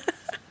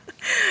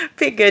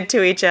 Be good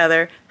to each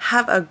other.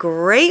 Have a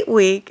great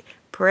week.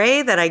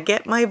 Pray that I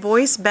get my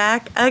voice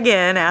back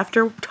again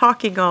after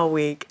talking all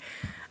week.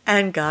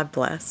 And God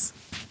bless.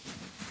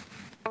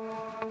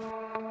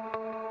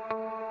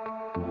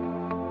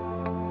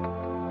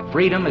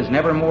 Freedom is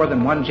never more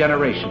than one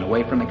generation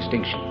away from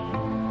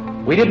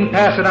extinction. We didn't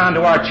pass it on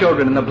to our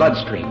children in the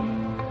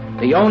bloodstream.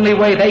 The only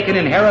way they can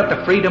inherit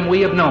the freedom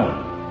we have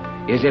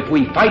known is if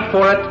we fight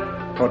for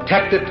it,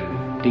 protect it,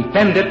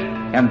 defend it,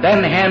 and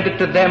then hand it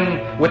to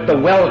them with the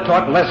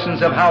well-taught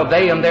lessons of how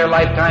they in their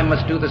lifetime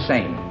must do the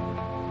same.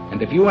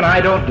 And if you and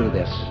I don't do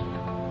this,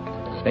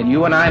 then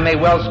you and I may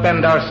well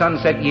spend our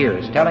sunset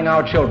years telling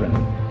our children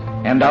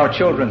and our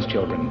children's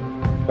children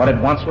what it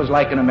once was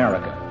like in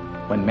America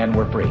when men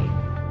were free.